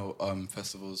don't know how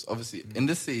festivals, obviously, in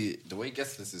this city, the way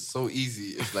guest list is so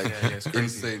easy, it's like it's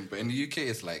insane. But in the UK,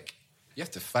 it's like, you have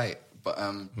to fight. But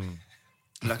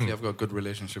luckily, I've got a good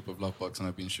relationship with Lovebox, and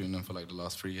I've been shooting them for like the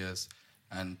last 3 years.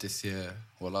 And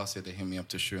last year, they hit me up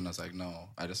to shoot, and I was like, no,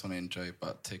 I just want to enjoy,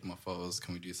 but Take My Photos,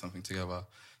 can we do something together?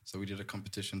 So we did a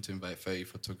competition to invite 30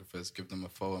 photographers, give them a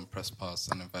photo and press pass,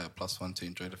 and invite a +1 to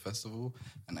enjoy the festival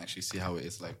and actually see how it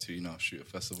is like to, shoot a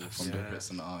festival from the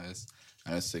Brits and the artists.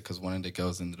 And it's sick because one of the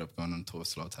girls ended up going on tour with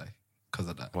Slow Tie because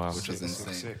of that, which was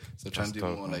insane. Sick. So trying to do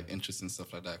more like interesting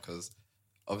stuff like that, because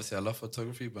obviously I love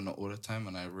photography, but not all the time.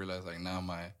 And I realize like now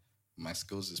my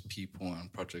skills is people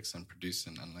and projects and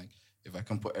producing, and like if I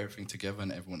can put everything together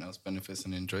and everyone else benefits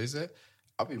and enjoys it,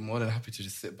 I'll be more than happy to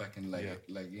just sit back and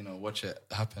watch it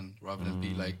happen, rather than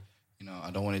be like, I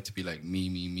don't want it to be like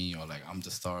me, or like I'm the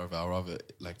star of it. I'd rather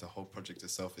like the whole project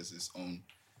itself is its own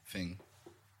thing.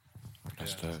 I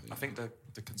think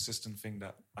the consistent thing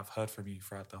that I've heard from you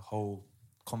throughout the whole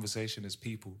conversation is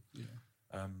people.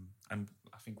 And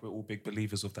I think we're all big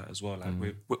believers of that as well.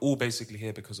 Like we're all basically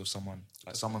here because of someone.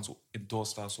 Like someone's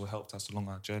endorsed us or helped us along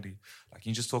our journey. Like,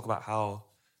 you just talk about how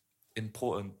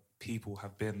important people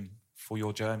have been for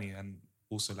your journey, and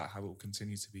also like how it will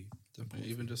continue to be. Definitely.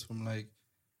 Even just from like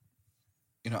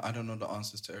I don't know the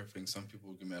answers to everything. Some people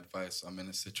will give me advice. I'm in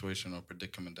a situation or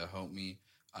predicament that help me.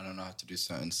 I don't know how to do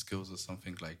certain skills or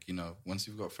something. Like, once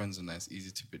you've got friends in there, it's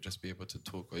easy to just be able to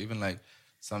talk. Or even like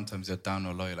sometimes you're down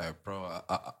or low, you're like, bro,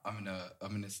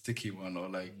 I'm in a sticky one or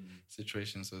like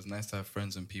situation. So it's nice to have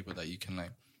friends and people that you can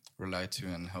like rely to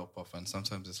and help off. And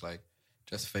sometimes it's like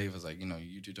just favors. Like,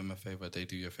 you do them a favor, they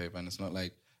do you a favor. And it's not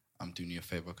like I'm doing you a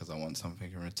favor because I want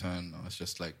something in return. Or it's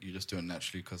just like you just do it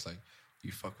naturally because like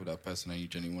you fuck with that person and you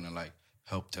genuinely want to like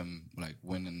help them like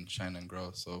win and shine and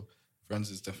grow. So friends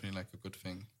is definitely like a good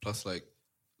thing. Plus like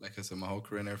I said, my whole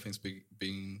career and everything's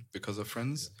been because of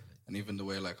friends. And even the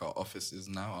way like our office is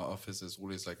now, our office is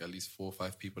always like at least 4 or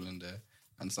 5 people in there.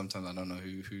 And sometimes I don't know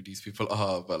who these people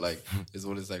are, but like there's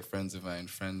always like friends inviting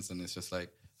friends, and it's just like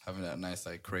having that nice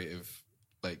like creative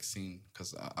like scene.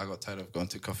 Because I got tired of going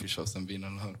to coffee shops and being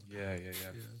alone. Yeah.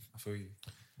 I feel you.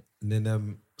 And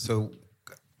then so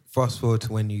fast forward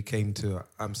to when you came to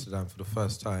Amsterdam for the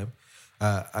first time,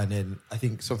 and then I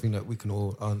think something that we can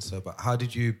all answer. But how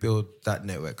did you build that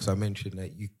network? Because I mentioned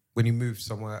that when you move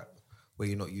somewhere where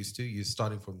you're not used to, you're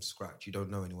starting from scratch. You don't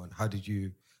know anyone. How did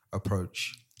you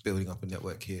approach building up a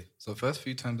network here? So first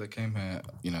few times I came here,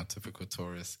 typical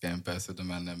tourists, getting best with the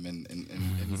man them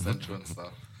in Central and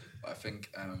stuff. But I think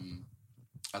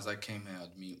as I came here,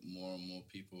 I'd meet more and more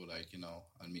people. Like,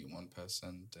 I'd meet one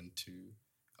person, then 2.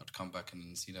 I'd come back and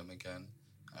then see them again.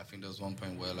 I think there was one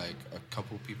point where like a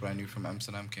couple of people I knew from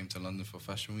Amsterdam came to London for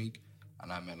Fashion Week,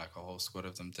 and I met like a whole squad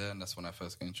of them there. And that's when I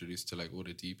first got introduced to like all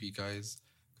the DP guys.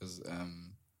 Because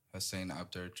Hussein,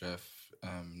 Abder, Jeff,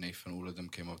 Nathan, all of them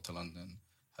came up to London,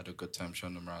 had a good time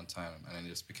showing them around town, and then it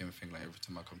just became a thing. Like every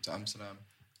time I come to Amsterdam,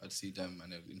 I'd see them,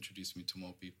 and they'd introduce me to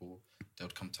more people. They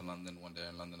would come to London one day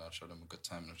in London, I'd show them a good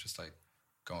time, and it was just like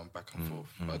going back and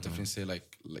forth. But I'd definitely say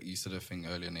like you said a thing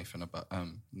earlier, Nathan, about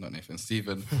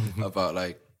Stephen, about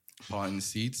like planting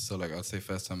seeds. So like I'd say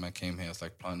first time I came here, I was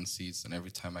like planting seeds, and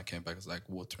every time I came back, I was like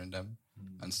watering them.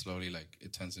 And slowly, like,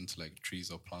 it turns into, like, trees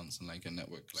or plants, and, like, a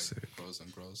network, like, grows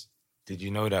and grows. Did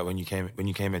you know that when you came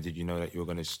here, did you know that you were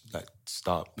going to, like,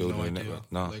 start building a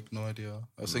network? No. Like, no idea.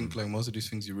 I think, like, most of these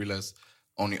things you realise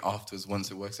only afterwards,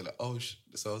 once it works, you're like, oh,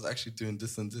 so I was actually doing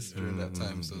this and this during that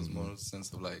time. So it was more of a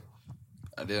sense of, like,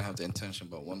 I didn't have the intention,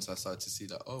 but once I started to see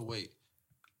that, oh, wait,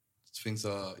 things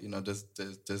are,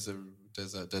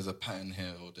 there's a pattern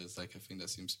here, or there's, like, a thing that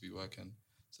seems to be working.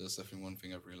 So that's definitely one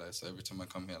thing I've realised. So every time I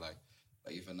come here, like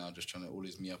even now, just trying to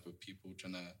always meet up with people,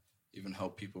 trying to even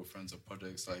help people, friends or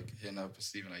projects. Like here now,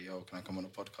 Stephen, like, yo, can I come on a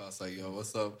podcast? Like, yo,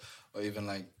 what's up? Or even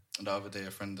like the other day,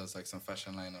 a friend does like some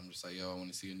fashion line. I'm just like, yo, I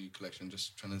want to see a new collection.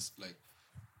 Just trying to like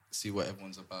see what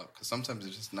everyone's about. Because sometimes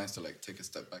it's just nice to like take a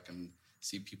step back and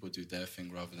see people do their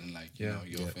thing rather than like your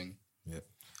thing. Yeah.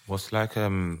 What's like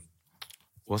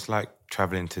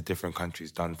traveling to different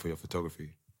countries done for your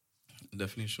photography?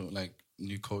 Definitely sure. Like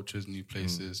new cultures, new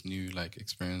places, new like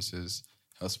experiences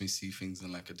helps me see things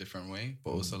in like a different way.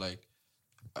 But also like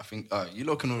I think you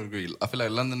lot can all agree. I feel like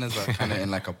Londoners are kind of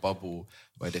in like a bubble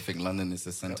where they think London is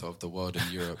the center of the world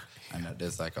in Europe, and that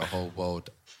there's like a whole world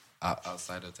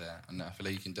outside of there. And I feel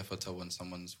like you can definitely tell when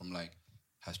someone's from like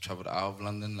has traveled out of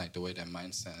London, like the way their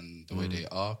mindset and the way they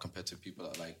are compared to people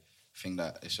that like think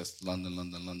that it's just London.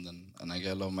 And I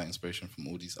get a lot of my inspiration from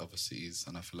all these other cities,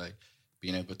 and I feel like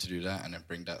being able to do that and then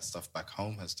bring that stuff back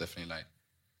home has definitely like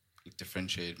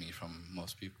differentiated me from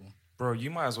most people. Bro, you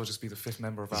might as well just be the 5th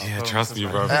member of our Yeah, trust me,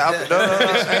 bro. No.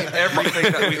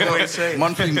 Everything that we always say.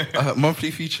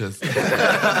 Monthly features.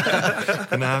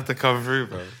 Gonna have to come through,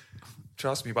 bro.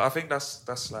 Trust me, but I think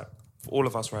that's like for all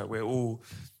of us, right? We're all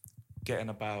getting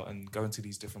about and going to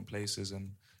these different places,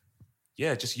 and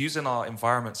just using our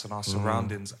environments and our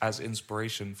surroundings as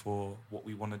inspiration for what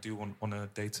we want to do on a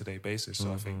day-to-day basis.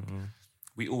 So I think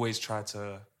we always try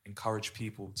to encourage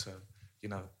people to,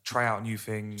 try out new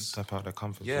things. Step out their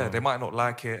comfort zone. Yeah, they might not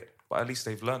like it, but at least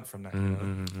they've learned from that.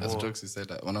 That's jokes who say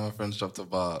that. One of my friends dropped a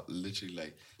bar, literally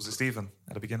like... Was it Stephen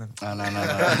at the beginning?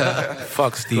 No.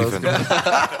 Fuck Stephen.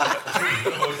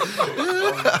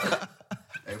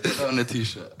 Hey, put that on a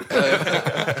t-shirt.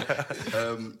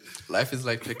 Life is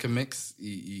like pick a mix.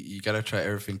 You gotta try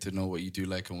everything to know what you do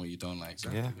like and what you don't like.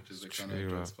 Yeah, which is the kind of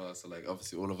drugs for us. So like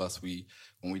obviously all of us,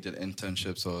 when we did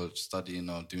internships or studying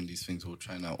or doing these things, we're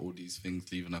trying out all these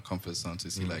things, leaving our comfort zone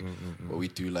to see like what we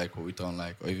do like, what we don't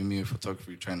like. Or even me with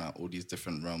photography, trying out all these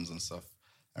different realms and stuff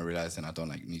and realizing I don't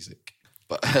like music.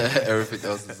 But everything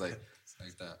else is like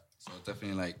that. So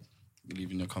definitely like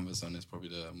leaving your comfort zone is probably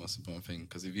the most important thing.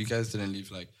 Because if you guys didn't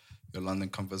leave like your London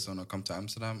comfort zone or come to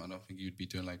Amsterdam, I don't think you'd be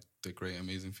doing like the great,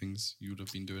 amazing things you would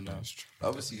have been doing now.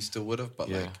 Obviously, you still would have, but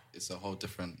like it's a whole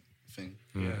different thing.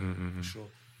 Yeah, for sure.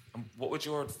 what would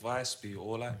your advice be?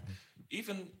 Or like,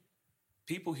 even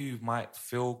people who might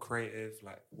feel creative,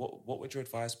 like what would your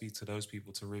advice be to those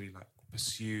people to really like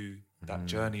pursue that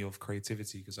journey of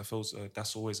creativity? Because I feel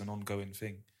that's always an ongoing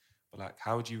thing. But like,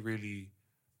 how would you really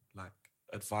like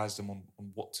advise them on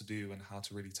what to do and how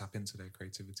to really tap into their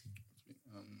creativity?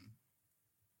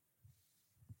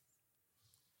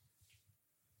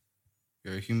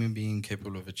 You're a human being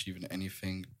capable of achieving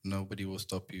anything. Nobody will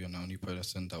stop you, and the only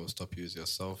person that will stop you is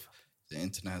yourself. The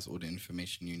internet has all the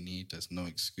information you need. There's no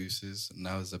excuses.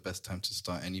 Now is the best time to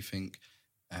start anything.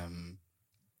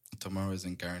 Tomorrow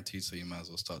isn't guaranteed, so you might as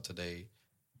well start today.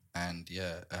 And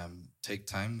take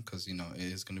time, because, you know, it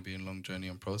is going to be a long journey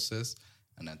and process.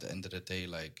 And at the end of the day,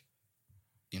 like,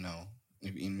 you know,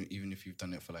 even if you've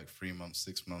done it for like 3 months,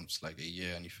 6 months, like a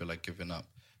year, and you feel like giving up,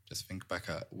 just think back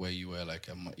at where you were like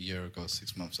a year ago,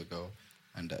 6 months ago,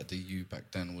 and the you back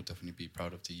then will definitely be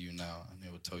proud of the you now, and it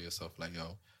will tell yourself like,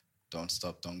 yo, don't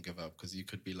stop, don't give up, because you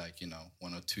could be like, you know,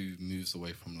 1 or 2 moves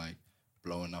away from like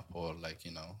blowing up or like,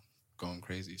 you know, going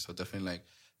crazy. So definitely like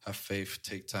have faith,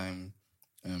 take time,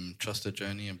 trust the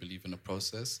journey and believe in the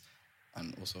process.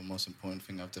 And also most important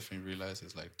thing I've definitely realized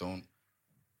is like don't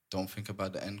think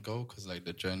about the end goal, because like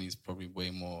the journey is probably way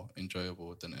more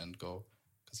enjoyable than the end goal.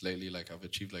 Because lately, like, I've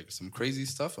achieved like some crazy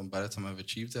stuff, and by the time I've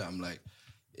achieved it, I'm like,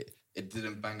 it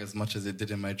didn't bang as much as it did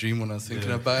in my dream when I was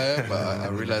thinking about it. But I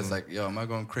realized like, yo, am I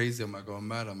going crazy? Am I going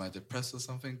mad? Am I depressed or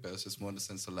something? But it's just more in the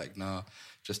sense of like, nah,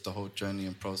 just the whole journey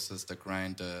and process, the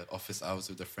grind, the office hours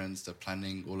with the friends, the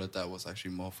planning, all of that was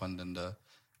actually more fun than the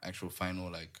actual final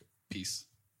like piece.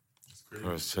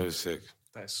 Bro, it's so sick.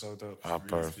 That's so dope.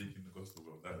 Bro. Speaking the gospel,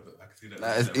 bro. I can see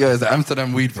that. It's the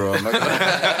Amsterdam weed, bro. No,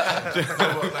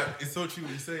 but, like, it's so true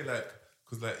what you say, like,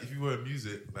 because like if you were in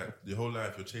music, like your whole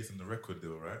life you're chasing the record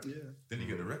deal, right? Yeah. Then you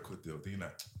get the record deal. Then you're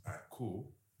like, alright,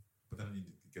 cool. But then you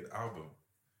get the album.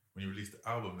 When you release the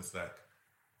album, it's like,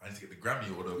 I need to get the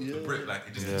Grammy or the Brit. Like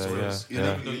it just keeps going.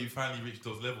 Even though you finally reach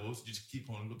those levels, you just keep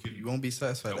on looking. You won't be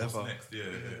satisfied like, ever. What's next? Yeah.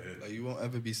 Like you won't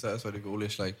ever be satisfied with all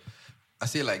this. Like I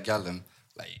see, like Gallon.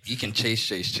 Like you can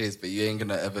chase, but you ain't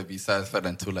gonna ever be satisfied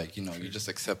until like, you know, you just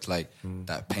accept like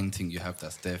that painting you have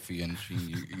that's there for you and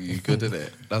you're good at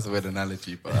it. That's a weird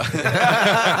analogy, but but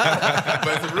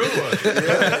it's a real one.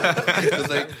 Yeah. It's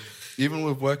like even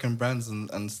with work and brands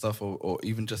and stuff, or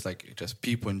even just like just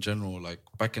people in general. Like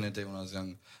back in the day when I was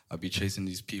young, I'd be chasing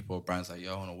these people or brands like,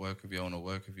 yo, I want to work with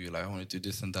you. Like I want to do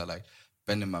this and that. Like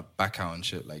bending my back out and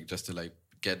shit, like just to like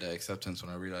get the acceptance.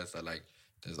 When I realized that like,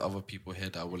 there's other people here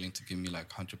that are willing to give me like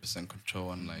 100%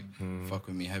 control and like fuck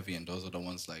with me heavy, and those are the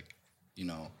ones like, you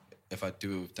know, if I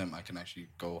do it with them, I can actually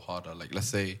go harder. Like let's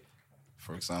say,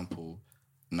 for example,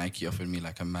 Nike offered me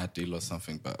like a mad deal or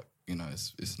something, but you know,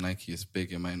 it's Nike, it's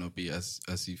big, it might not be as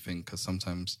you think, because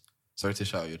sometimes, sorry to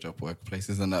shout out your job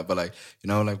workplaces and that, but like, you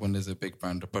know, like when there's a big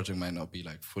brand, the project might not be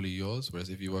like fully yours, whereas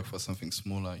if you work for something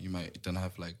smaller, you might then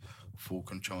have like full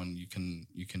control and you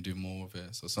can do more of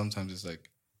it. So sometimes it's like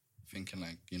thinking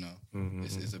like, you know,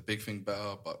 is a big thing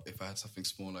better, but if I had something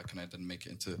smaller, can I then make it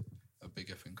into a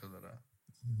bigger thing because of that?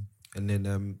 And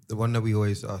then the one that we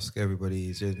always ask everybody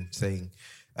is in saying,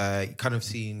 kind of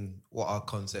seeing what our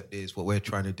concept is, what we're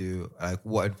trying to do, like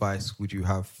what advice would you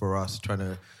have for us trying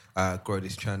to grow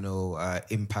this channel,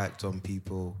 impact on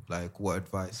people? Like what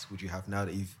advice would you have now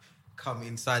that you've come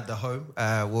inside the home?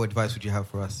 What advice would you have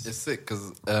for us? It's sick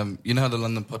because you know how the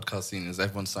London podcast scene is.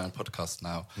 Everyone's starting podcasts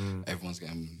now. Everyone's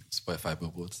getting Spotify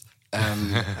billboards.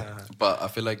 But I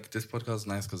feel like this podcast is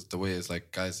nice because the way it's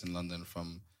like guys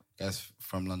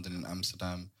from London and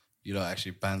Amsterdam, you know,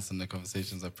 actually bands and the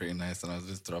conversations are pretty nice. And I was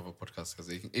listening to other podcasts because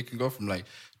it can go from like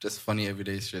just funny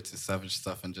everyday shit to savage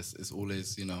stuff, and just it's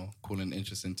always, you know, cool and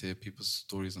interesting to hear people's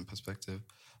stories and perspective.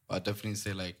 But I definitely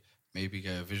say like maybe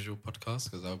get a visual podcast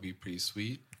because that would be pretty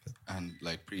sweet and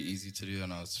like pretty easy to do,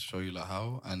 and I'll show you like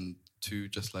how. And 2,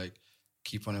 just like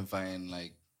keep on inviting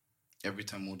like every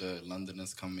time all the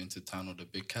Londoners come into town or the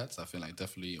big cats, I feel like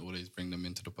definitely always bring them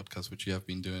into the podcast, which you have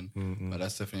been doing. But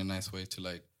that's definitely a nice way to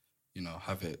like, you know,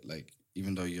 have it like,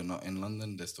 even though you're not in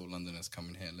London, there's still Londoners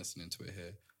coming here and listening to it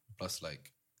here. Plus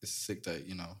like, it's sick that,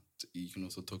 you know, you can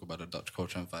also talk about the Dutch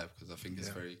culture and vibe because I think it's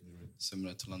very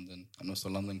similar to London. And also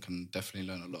London can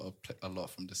definitely learn a lot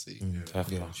from the city.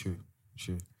 Yeah, true.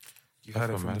 You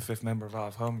heard it from the 5th member of Out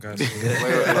of Home, guys.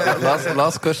 Wait,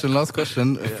 last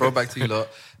question. Throw back to you lot.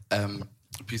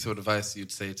 Piece of advice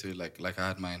you'd say to like I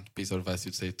had mine. Piece of advice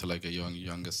you'd say to like a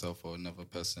younger self or another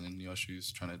person in your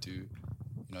shoes trying to do, you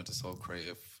know, this whole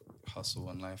creative hustle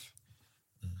in life.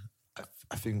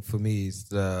 I think for me is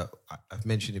I've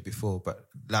mentioned it before, but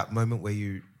that moment where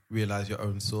you realize your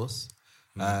own source,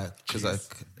 Because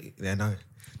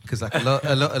like a lot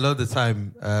of the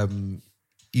time,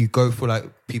 you go for like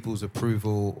people's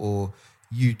approval, or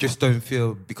you just don't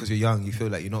feel, because you're young, you feel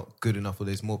like you're not good enough, or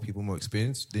there's more people more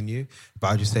experienced than you. But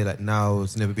I just say like now,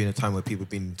 it's never been a time where people have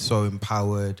been so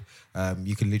empowered.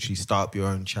 You can literally start up your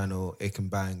own channel, it can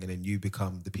bang, and then you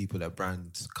become the people that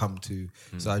brands come to.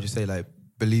 So I just say like,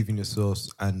 believe in your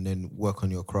source and then work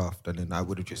on your craft. And then I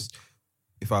would have just,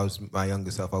 if I was my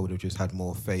younger self, I would have just had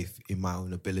more faith in my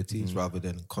own abilities rather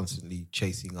than constantly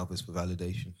chasing others for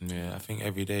validation. Yeah, I think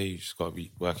every day you just got to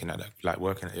be working at that, like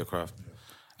working at your craft.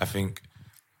 I think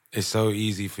it's so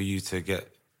easy for you to get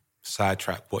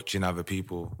sidetracked watching other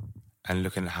people and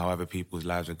looking at how other people's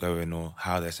lives are going or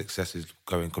how their success is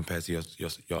going compared to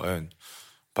your own.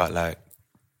 But like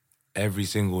every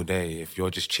single day, if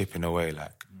you're just chipping away,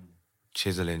 like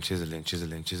chiseling,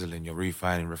 you're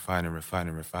refining,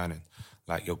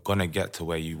 like you're gonna get to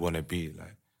where you want to be.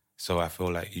 Like, so I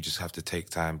feel like you just have to take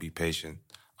time, be patient,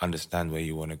 understand where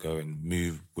you want to go and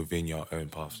move within your own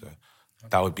path. So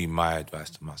that would be my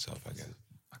advice to myself, I guess.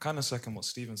 I kind of second what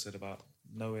Stephen said about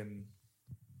knowing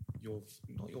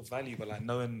not your value, but like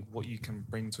knowing what you can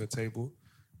bring to a table.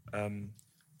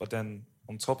 But then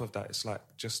on top of that, it's like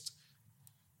just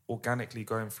organically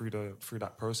going through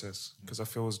that process. Because I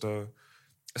feel as though,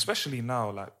 especially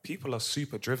now, like people are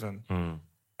super driven.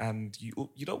 And you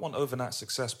don't want overnight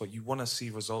success, but you want to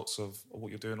see results of what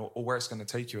you're doing or where it's going to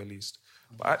take you at least.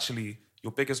 But actually,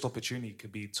 your biggest opportunity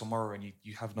could be tomorrow and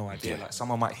you have no idea. Like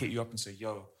someone might hit you up and say,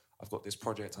 yo, I've got this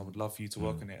project, I would love for you to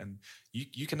work on it. And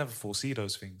you can never foresee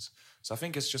those things. So I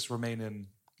think it's just remaining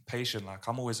patient. Like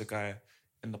I'm always a guy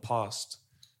in the past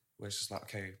where it's just like,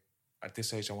 okay, at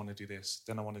this age I want to do this,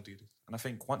 then I want to do this. And I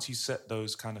think once you set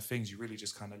those kind of things, you really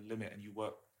just kind of limit and you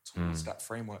work towards that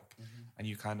framework. And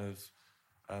you kind of...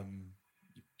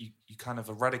 you kind of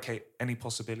eradicate any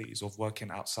possibilities of working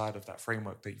outside of that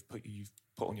framework that you've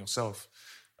put on yourself.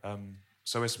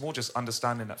 So it's more just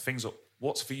understanding that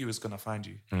what's for you is going to find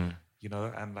you, you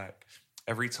know? And like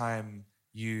every time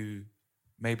you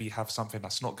maybe have something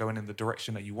that's not going in the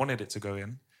direction that you wanted it to go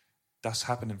in, that's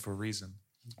happening for a reason.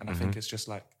 And I think it's just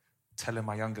like telling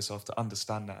my younger self to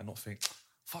understand that and not think,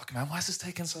 fuck man, why is this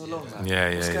taking so long?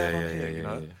 Man? What's going on here, you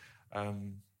know?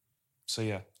 So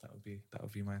yeah, that would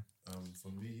be mine.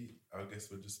 For me, I guess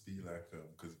would just be like,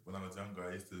 because when I was younger,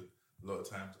 a lot of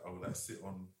times I would like sit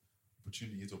on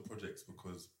opportunities or projects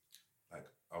because like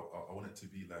I want it to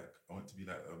be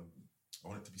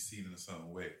seen in a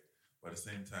certain way. But at the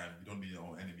same time, you don't be your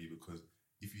own enemy, because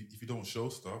if you don't show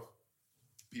stuff,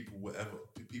 people will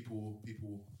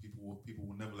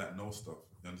never like know stuff.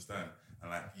 You understand?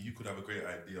 And like you could have a great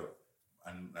idea,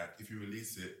 and like if you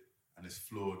release it and it's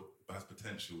flawed but has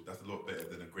potential, that's a lot better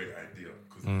than a great idea,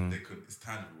 because it's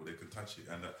tangible, they could touch it.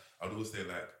 And I would always say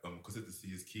like consistency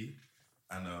is key,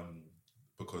 and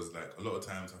because like a lot of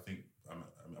times I think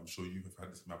I'm sure you have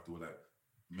had this Mabdulle, like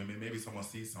maybe someone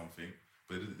sees something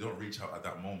but they don't reach out at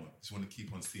that moment. They just want to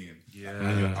keep on seeing and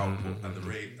your output and the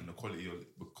rate and the quality of it,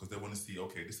 because they want to see,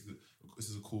 okay, this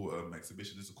is a cool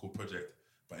exhibition, this is a cool project,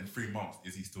 but in 3 months,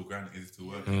 is he still grinding? Is he still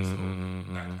working? So,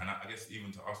 like, and I guess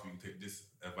even to us, we can take this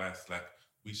advice, like,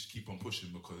 we should keep on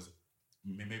pushing, because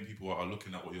maybe people are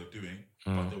looking at what you're doing,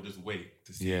 but they'll just wait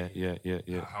to see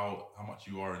how much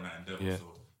you are in that endeavor. Yeah.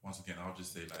 So once again, I'll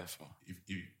just say, like, if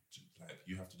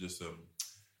you have to just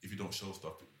if you don't show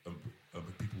stuff,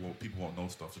 people won't know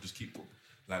stuff. So just keep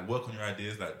like work on your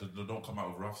ideas. Like don't come out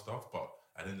with rough stuff, but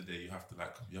at the end of the day, you have to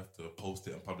post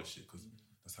it and publish it, because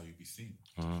that's how you'll be seen.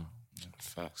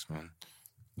 Facts, man.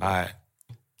 All right.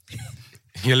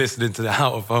 You're listening to the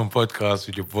Out of Home podcast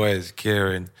with your boys,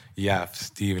 Kieran, Yaf,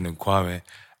 Stephen, and Kwame,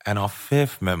 and our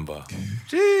 5th member of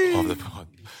the pod.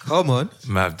 Come on.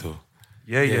 Mabdulle.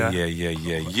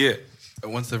 Yeah.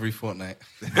 Once every fortnight.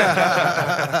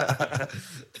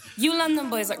 You London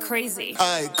boys are crazy.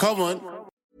 Aye, come on.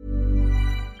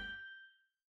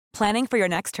 Planning for your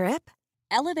next trip?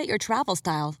 Elevate your travel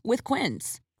style with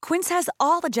Quince. Quince has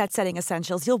all the jet-setting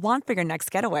essentials you'll want for your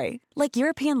next getaway, like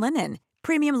European linen,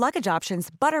 premium luggage options,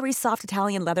 buttery soft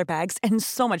Italian leather bags, and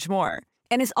so much more.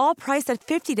 And is all priced at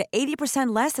 50 to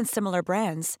 80% less than similar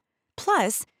brands.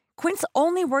 Plus, Quince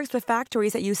only works with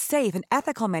factories that use safe and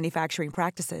ethical manufacturing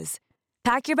practices.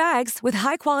 Pack your bags with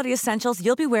high-quality essentials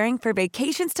you'll be wearing for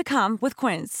vacations to come with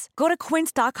Quince. Go to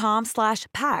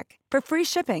quince.com/pack for free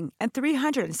shipping and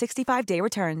 365-day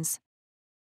returns.